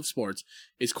all of sports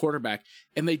is quarterback,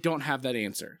 and they don't have that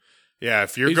answer. Yeah,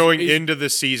 if you're going into the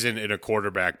season in a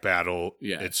quarterback battle,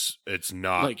 it's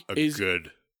not like,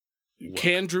 good look.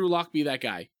 Can Drew Lock be that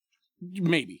guy?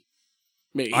 Maybe.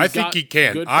 I think he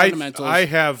can. Good fundamentals. I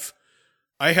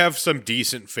have some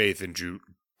decent faith in Drew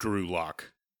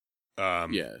Lock.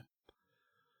 Yeah.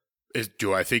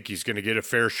 Do I think he's going to get a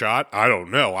fair shot? I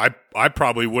don't know. I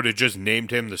probably would have just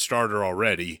named him the starter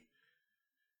already.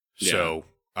 Yeah. So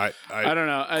I don't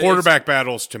know. Quarterback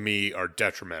battles to me are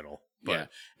detrimental. But. Yeah,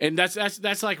 and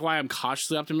that's like why I'm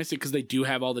cautiously optimistic because they do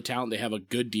have all the talent. They have a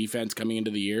good defense coming into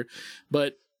the year,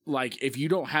 but like if you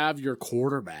don't have your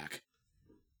quarterback,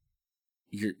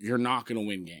 you're not going to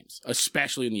win games,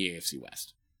 especially in the AFC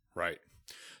West. Right.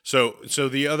 So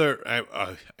the other,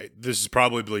 this is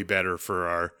probably better for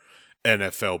our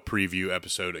NFL preview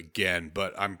episode again,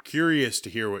 but I'm curious to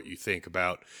hear what you think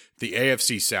about the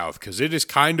AFC South, because it is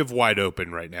kind of wide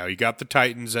open right now. You got the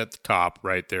Titans at the top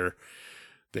right there.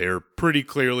 They're pretty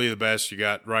clearly the best. You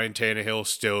got Ryan Tannehill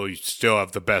still. You still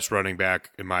have the best running back,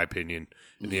 in my opinion,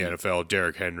 in the NFL,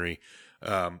 Derrick Henry.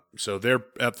 So they're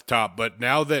at the top. But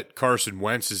now that Carson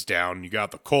Wentz is down, you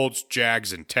got the Colts,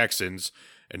 Jags, and Texans,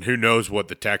 and who knows what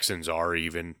the Texans are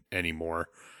even anymore.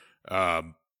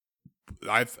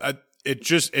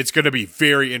 It's going to be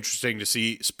very interesting to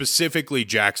see specifically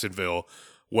Jacksonville,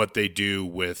 what they do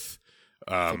with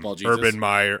Urban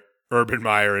Meyer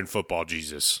and Football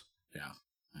Jesus. Yeah.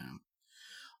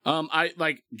 I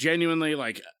like genuinely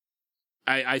like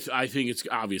I think it's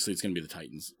obviously it's going to be the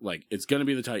Titans. Like it's going to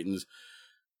be the Titans.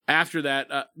 After that,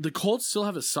 the Colts still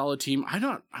have a solid team.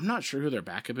 I'm not sure who their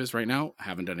backup is right now. I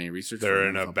haven't done any research. They're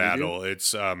in a battle.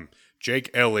 It's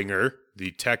Jake Ellinger,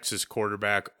 the Texas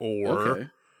quarterback, or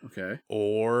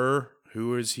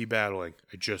who is he battling?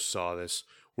 I just saw this.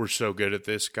 We're so good at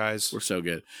this, guys. We're so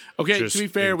good. Okay, just to be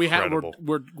fair, incredible.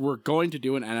 we're going to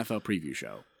do an NFL preview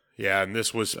show. Yeah, and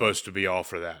this was supposed to be all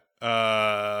for that.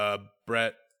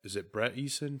 Brett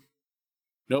Eason?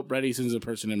 Nope, Brett Eason's a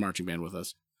person in marching band with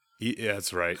us. Yeah,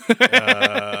 that's right.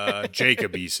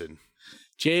 Jacob Eason.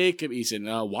 Jacob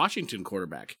Eason, Washington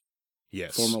quarterback.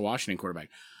 Yes. Former Washington quarterback.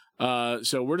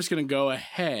 So we're just going to go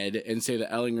ahead and say that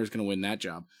Ellinger's going to win that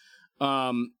job.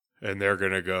 And they're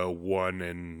going to go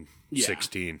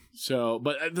 1-16. So,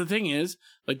 but the thing is,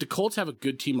 like the Colts have a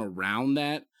good team around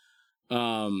that.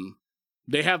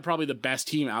 They have probably the best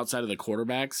team outside of the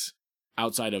quarterbacks,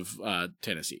 outside of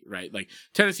Tennessee, right? Like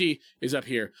Tennessee is up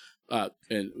here.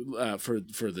 And for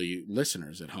the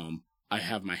listeners at home, I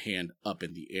have my hand up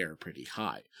in the air pretty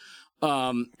high.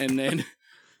 And then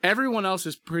everyone else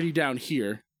is pretty down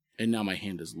here. And now my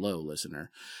hand is low, listener.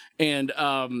 And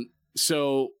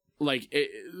so like,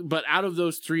 but out of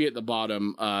those three at the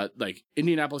bottom, like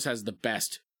Indianapolis has the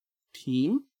best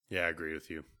team. Yeah, I agree with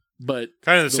you. But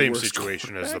kind of the same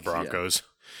situation as the Broncos.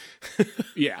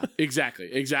 Yeah,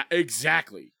 exactly.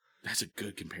 Exactly. That's a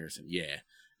good comparison. Yeah,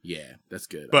 that's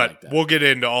good. But we'll get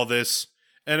into all this.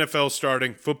 NFL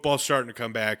starting, football starting to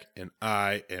come back, and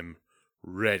I am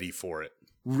ready for it.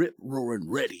 Rip, roaring,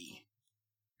 ready.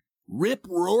 Rip,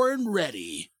 roaring,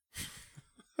 ready.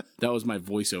 That was my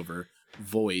voice for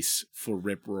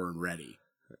Rip, roaring, ready.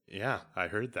 Yeah, I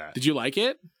heard that. Did you like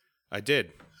it? I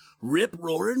did. Rip,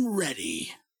 roaring,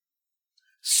 ready.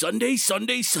 Sunday.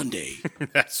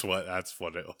 That's what I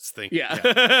was thinking. Yeah.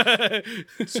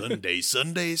 Sunday.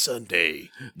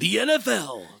 The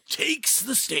NFL takes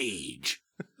the stage.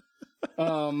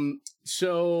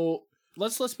 So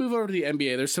let's move over to the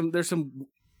NBA. There's some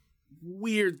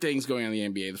weird things going on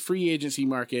in the NBA. The free agency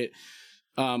market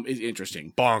is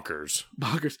interesting. Bonkers.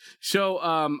 So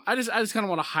I just kind of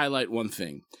want to highlight one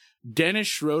thing. Dennis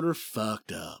Schroeder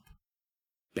fucked up.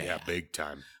 Bad. Yeah, big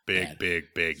time. Big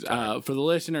time. For the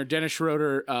listener, Dennis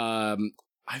Schroeder, I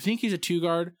think he's a two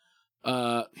guard.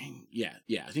 I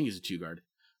think he's a two guard.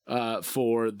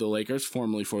 For the Lakers,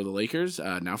 formerly for the Lakers,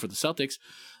 now for the Celtics.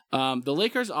 The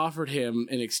Lakers offered him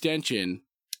an extension,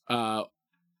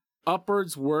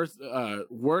 upwards worth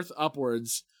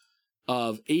upwards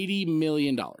of $80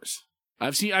 million.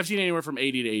 I've seen anywhere from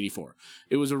 80 to 84.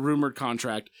 It was a rumored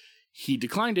contract. He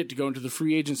declined it to go into the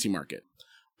free agency market.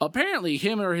 Apparently,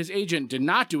 him or his agent did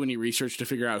not do any research to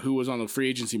figure out who was on the free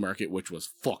agency market, which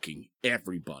was fucking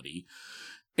everybody.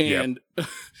 And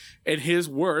and his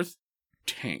worth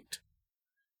tanked.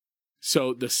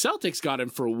 So the Celtics got him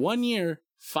for 1 year,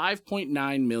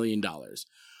 $5.9 million,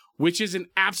 which is an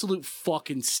absolute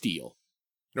fucking steal.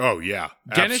 Oh, yeah.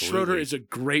 Dennis Schroeder is a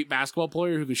great basketball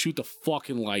player who can shoot the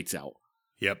fucking lights out.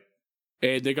 Yep.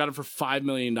 And they got him for $5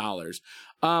 million,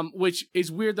 which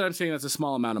is weird that I'm saying that's a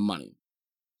small amount of money.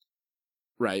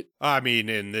 Right. I mean,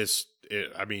 in this day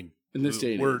and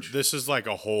age, this is like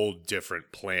a whole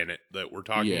different planet that we're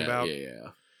talking about. Yeah.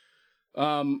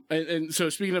 And so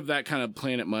speaking of that kind of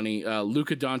planet money,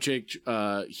 Luka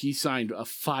Doncic, he signed a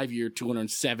 5-year,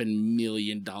 $207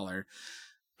 million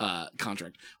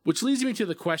contract, which leads me to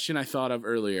the question I thought of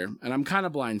earlier, and I'm kind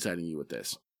of blindsiding you with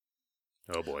this.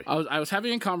 Oh boy. I was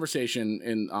having a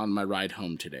conversation on my ride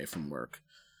home today from work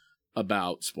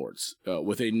about sports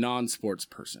with a non-sports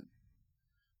person.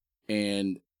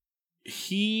 And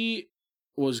he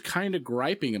was kind of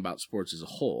griping about sports as a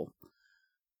whole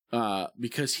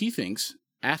because he thinks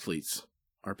athletes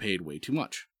are paid way too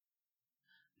much.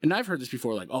 and I've heard this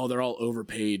before, like, oh, they're all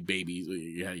overpaid babies,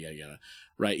 yada.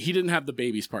 Right? He didn't have the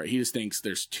babies part. He just thinks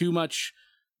there's too much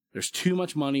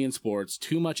money in sports,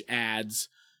 too much ads,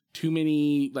 too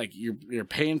many, like, you're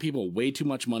paying people way too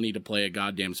much money to play a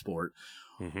goddamn sport.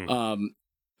 Mm-hmm.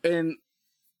 And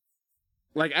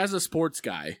like, as a sports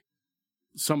guy,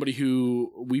 somebody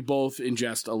who we both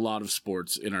ingest a lot of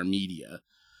sports in our media,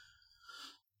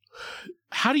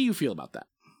 how do you feel about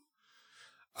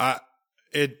that?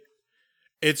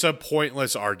 It's a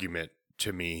pointless argument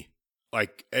to me.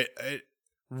 Like, it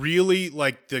really,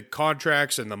 like, the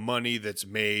contracts and the money that's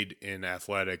made in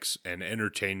athletics and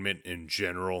entertainment in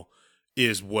general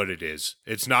is what it is.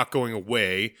 It's not going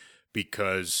away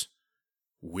because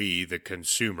we, the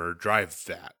consumer, drive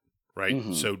that, right?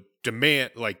 Mm-hmm. So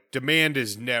demand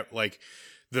is like,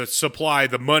 the supply,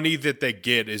 the money that they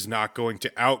get is not going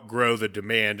to outgrow the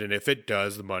demand, and if it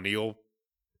does, the money will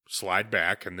slide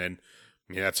back, and then,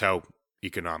 I mean, that's how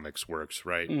economics works,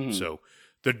 right? Mm-hmm. So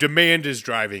the demand is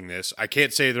driving this. I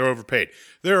can't say they're overpaid.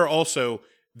 They're also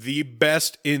the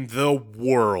best in the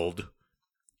world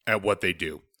at what they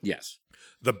do. Yes.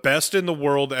 The best in the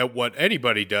world at what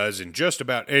anybody does in just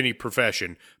about any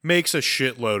profession makes a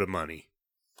shitload of money.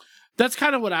 That's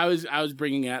kind of what I was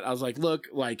bringing at. I was like, look,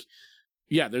 like,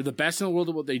 yeah, they're the best in the world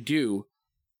at what they do.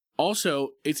 Also,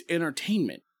 it's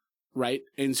entertainment, right?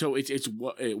 And so it's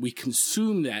what we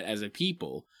consume that as a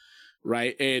people,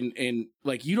 right? And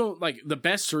like, you don't, like, the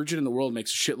best surgeon in the world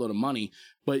makes a shitload of money,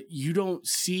 but you don't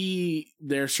see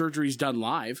their surgeries done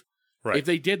live. Right. If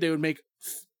they did, they would make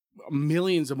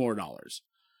millions of more dollars.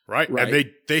 Right.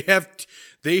 And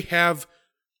they have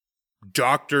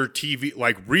doctor TV,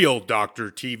 like real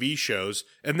doctor TV shows,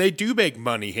 and they do make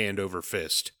money hand over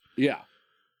fist. Yeah.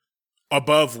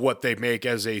 Above what they make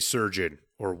as a surgeon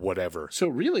or whatever. So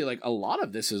really, like, a lot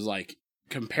of this is, like,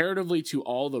 comparatively to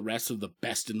all the rest of the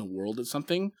best in the world at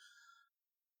something,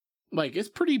 like, it's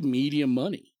pretty medium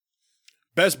money.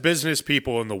 Best business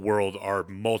people in the world are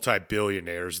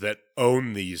multi-billionaires that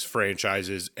own these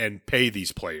franchises and pay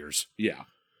these players. Yeah.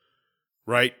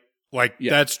 Right? Like,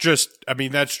 that's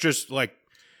just like,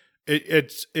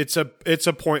 it's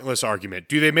a pointless argument.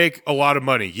 Do they make a lot of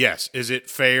money? Yes. Is it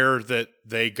fair that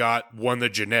they won the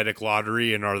genetic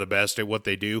lottery and are the best at what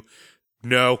they do?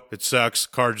 No, it sucks.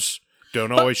 Cards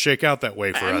don't always shake out that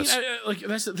way for us. Like,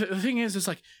 that's the thing is, it's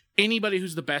like, anybody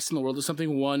who's the best in the world at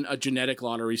something won a genetic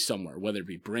lottery somewhere, whether it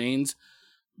be brains,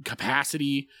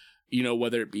 capacity,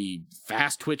 whether it be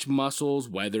fast twitch muscles,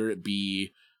 whether it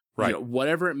be, right,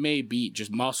 whatever it may be,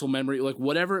 just muscle memory, like,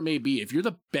 whatever it may be. If you're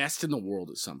the best in the world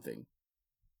at something,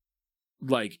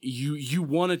 like, you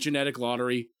won a genetic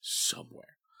lottery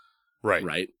somewhere. Right.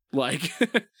 Right. Like,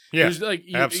 yeah, like,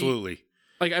 absolutely.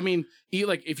 Like, I mean,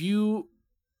 like, if you,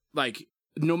 like,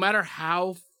 no matter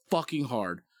how fucking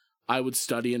hard I would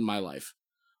study in my life,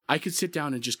 I could sit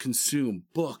down and just consume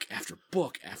book after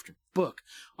book after book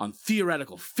on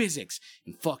theoretical physics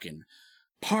and fucking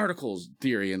particles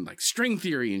theory and, like, string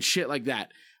theory and shit like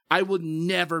that. I would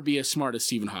never be as smart as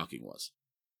Stephen Hawking was.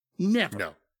 Never.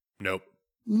 No. Nope.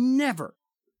 Never.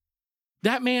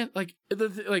 That man, like,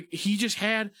 he just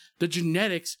had the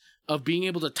genetics of being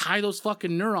able to tie those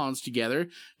fucking neurons together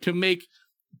to make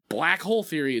black hole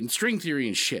theory and string theory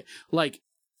and shit. Like,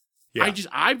 yeah.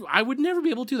 I would never be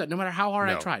able to do that, no matter how hard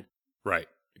I tried. Right.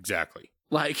 Exactly.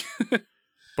 Like,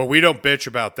 but we don't bitch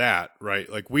about that, right?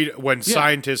 Like, when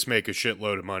scientists make a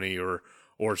shitload of money or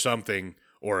something,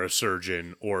 or a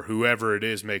surgeon or whoever it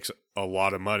is makes a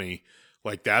lot of money,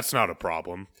 like, that's not a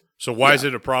problem. So why is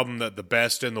it a problem that the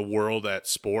best in the world at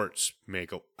sports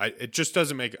make it just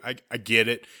doesn't make I get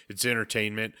it. It's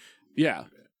entertainment. Yeah.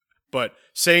 But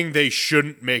saying they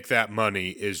shouldn't make that money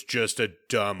is just a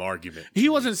dumb argument. He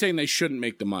wasn't saying they shouldn't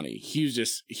make the money. He was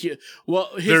just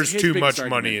there's too much argument,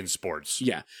 money in sports.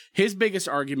 Yeah. His biggest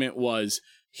argument was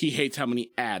he hates how many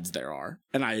ads there are,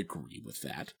 and I agree with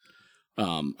that.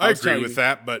 I agree with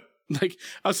that, but like,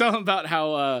 I was telling about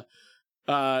how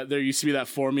there used to be that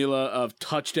formula of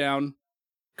touchdown,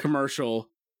 commercial,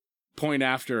 point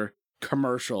after,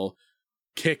 commercial,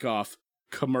 kickoff,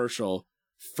 commercial,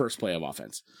 first play of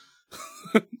offense.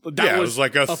 It was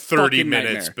like a 30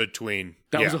 minutes nightmare. Between.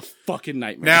 That was a fucking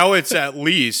nightmare. Now it's at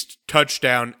least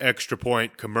touchdown, extra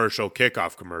point, commercial,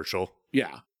 kickoff, commercial.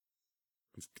 Yeah.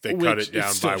 They cut it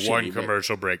down by one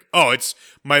commercial break. Oh, it's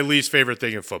my least favorite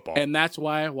thing in football. And that's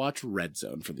why I watch Red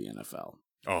Zone for the NFL.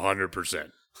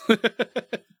 100%.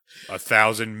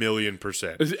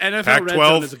 1,000,000,000%. NFL Pac-12, Red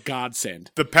Zone is a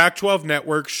godsend. The Pac-12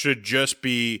 network should just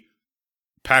be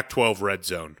Pac-12 Red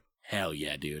Zone. Hell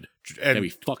yeah, dude. And that'd be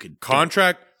fucking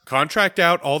contract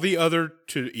out all the other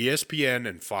to ESPN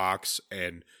and Fox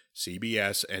and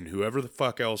CBS, and whoever the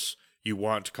fuck else you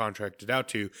want to contract it out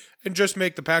to, and just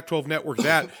make the Pac-12 network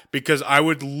that, because I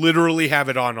would literally have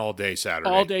it on all day Saturday.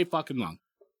 All day fucking long.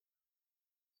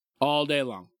 All day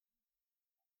long.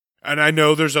 And I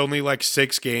know there's only like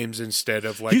 6 games instead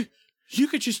of like... You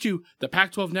could just do the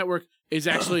Pac-12 network is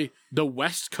actually the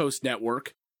West Coast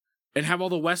network and have all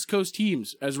the West Coast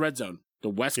teams as Red Zone. The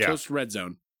West Coast Red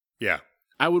Zone. Yeah.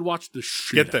 I would watch the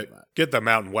shit out of that. Get the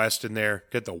Mountain West in there.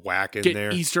 Get the WAC in there.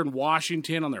 Get Eastern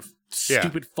Washington on their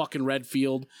stupid fucking red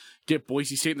field. Get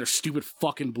Boise State in their stupid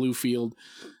fucking blue field.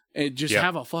 And just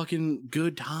have a fucking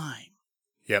good time.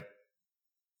 Yep.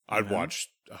 I'd watch...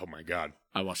 Oh, my God.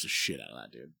 I watch the shit out of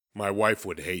that, dude. My wife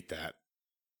would hate that.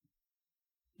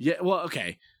 Yeah, well,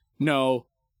 okay. No,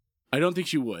 I don't think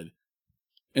she would.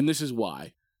 And this is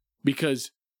why. Because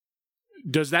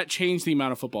does that change the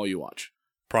amount of football you watch?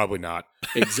 Probably not.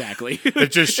 Exactly.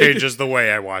 It just changes the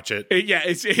way I watch it.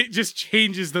 It just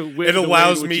changes the way. It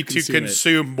allows me to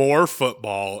consume more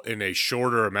football in a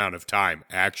shorter amount of time,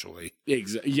 actually.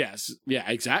 Yes. Yeah,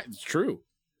 exactly. It's true.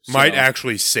 Might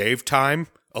actually save time,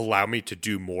 allow me to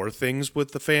do more things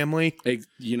with the family.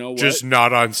 You know what? Just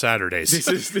not on Saturdays.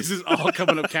 This is all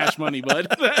coming up cash money, bud.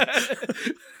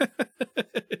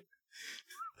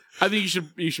 I think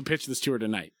you should pitch this to her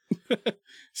tonight.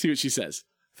 See what she says.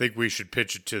 I think we should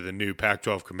pitch it to the new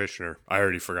Pac-12 commissioner. I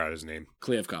already forgot his name.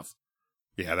 Kliavkoff.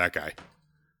 Yeah, that guy.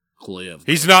 Kliavkoff.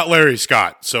 He's not Larry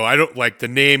Scott, so I don't the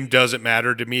name doesn't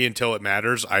matter to me until it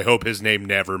matters. I hope his name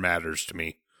never matters to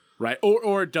me. Right,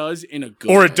 or it does in a good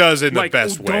way. Or it does in the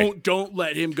best way. Don't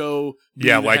let him go.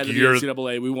 Yeah, the head of the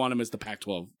NCAA. We want him as the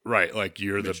Pac-12. Right, like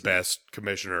you're the best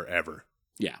commissioner ever.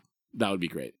 Yeah, that would be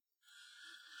great.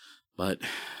 But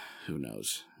who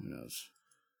knows?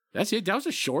 That's it. That was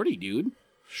a shorty, dude.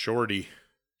 Shorty.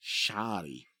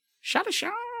 Shoddy.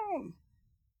 Sean.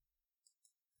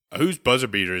 Whose buzzer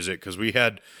beater is it? Because we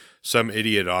had some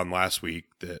idiot on last week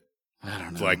that I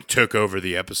don't know. Took over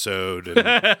the episode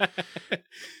and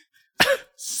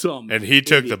and he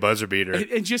took the buzzer beater.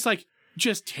 And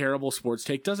just terrible sports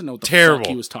take. Doesn't know what the fuck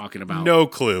he was talking about. No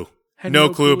clue. No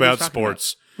clue about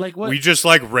sports. Like what? We just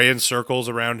ran circles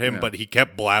around him, but he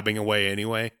kept blabbing away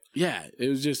anyway. Yeah, it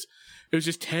was just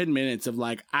 10 minutes of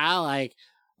I like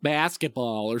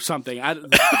basketball or something. I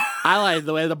like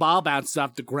the way the ball bounces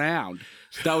off the ground.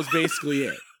 That was basically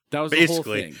it. That was the whole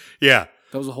thing. Yeah.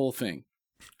 That was the whole thing.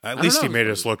 At least he made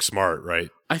us look smart, right?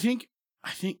 I think,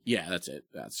 yeah, that's it.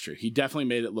 That's true. He definitely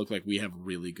made it look like we have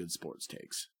really good sports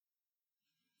takes.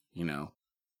 You know?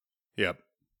 Yep.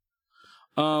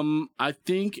 I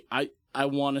think I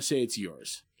want to say it's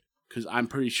yours. Because I'm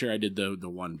pretty sure I did the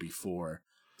one before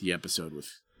the episode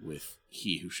with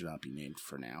He Who Should Not Be Named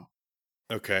for now.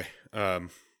 Okay.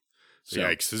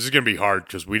 Yikes. This is going to be hard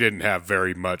because we didn't have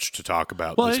very much to talk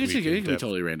about this week. It can be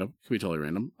totally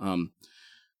random.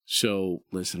 So,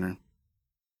 listener,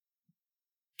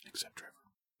 except Trevor,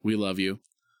 we love you.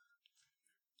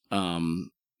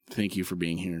 Thank you for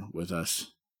being here with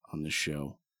us on this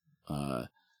show.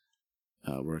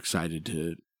 We're excited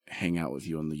to hang out with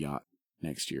you on the yacht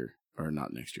next year, or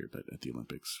not next year, but at the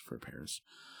Olympics for Paris.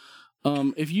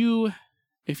 If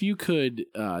you could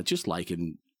just like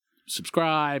and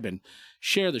subscribe and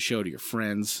share the show to your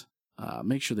friends,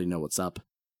 make sure they know what's up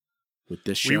with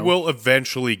this show. We will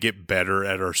eventually get better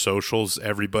at our socials,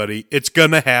 everybody. It's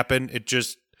going to happen.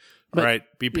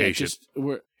 Be patient.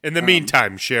 In the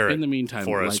meantime, share it. In the meantime,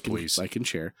 for us, please. Like and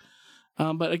share.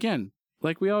 But again,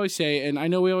 like we always say, and I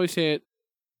know we always say it,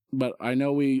 but I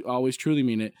know we always truly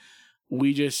mean it.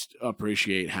 We just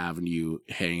appreciate having you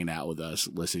hanging out with us,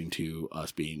 listening to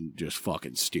us being just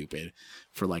fucking stupid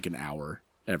for an hour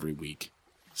every week.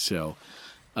 So,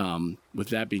 with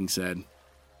that being said,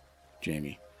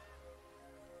 Jamie,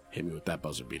 hit me with that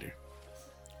buzzer beater.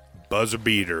 Buzzer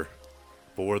beater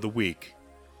for the week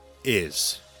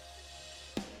is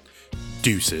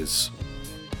Deuces.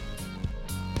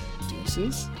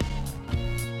 Deuces?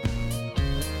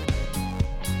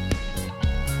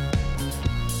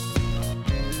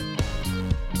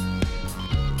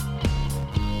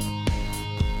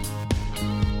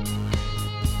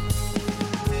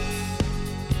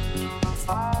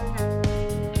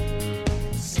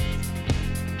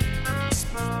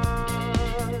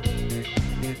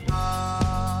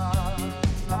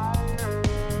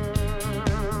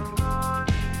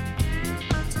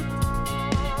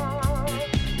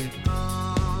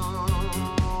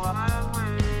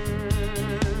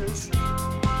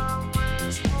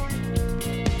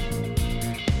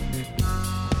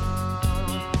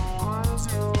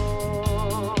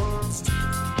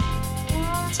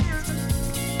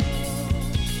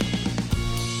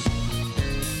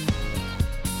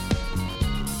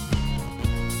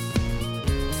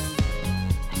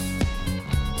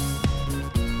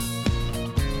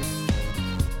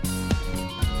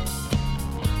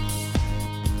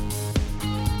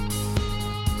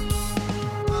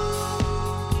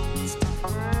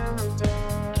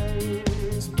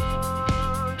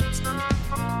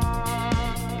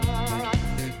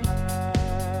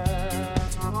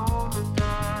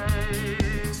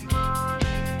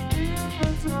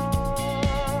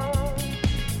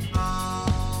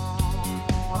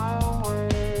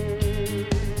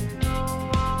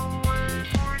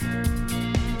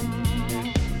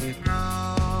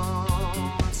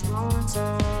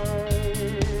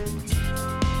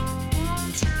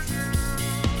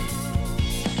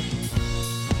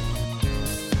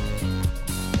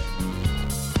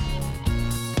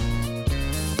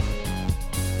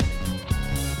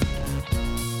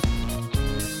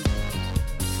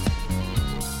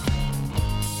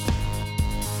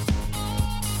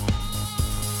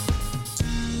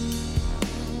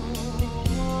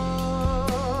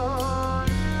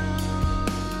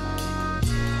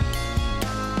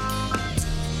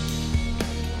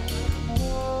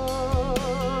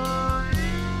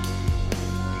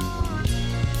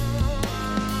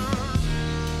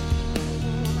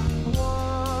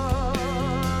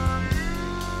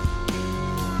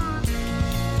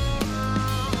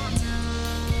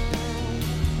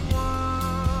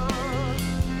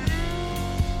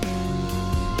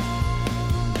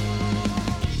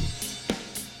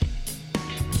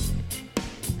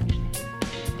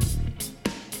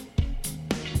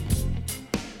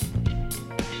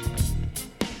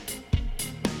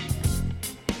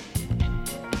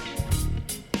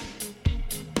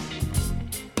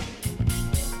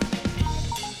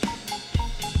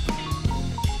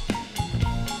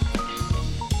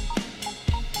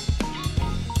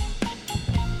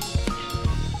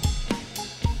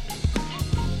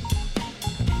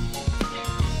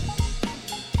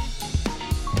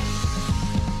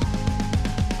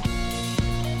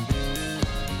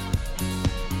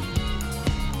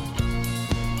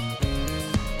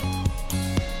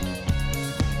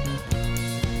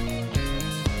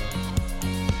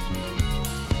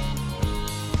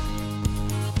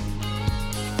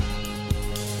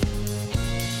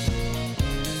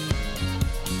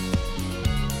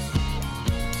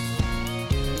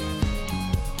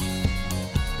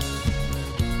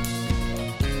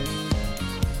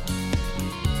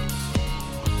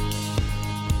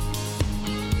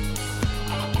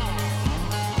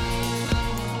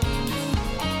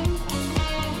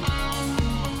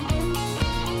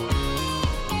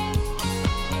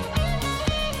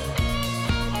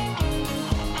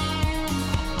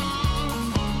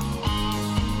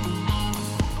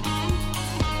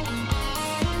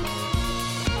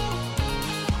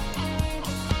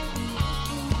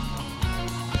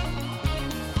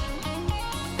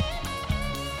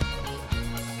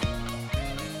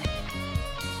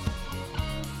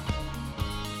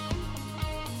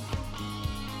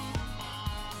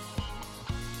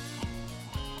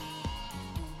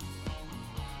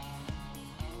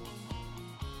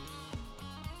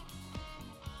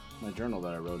 My journal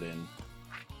that I wrote in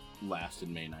lasted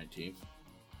May 19th.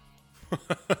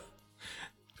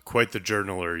 Quite the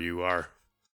journaler you are.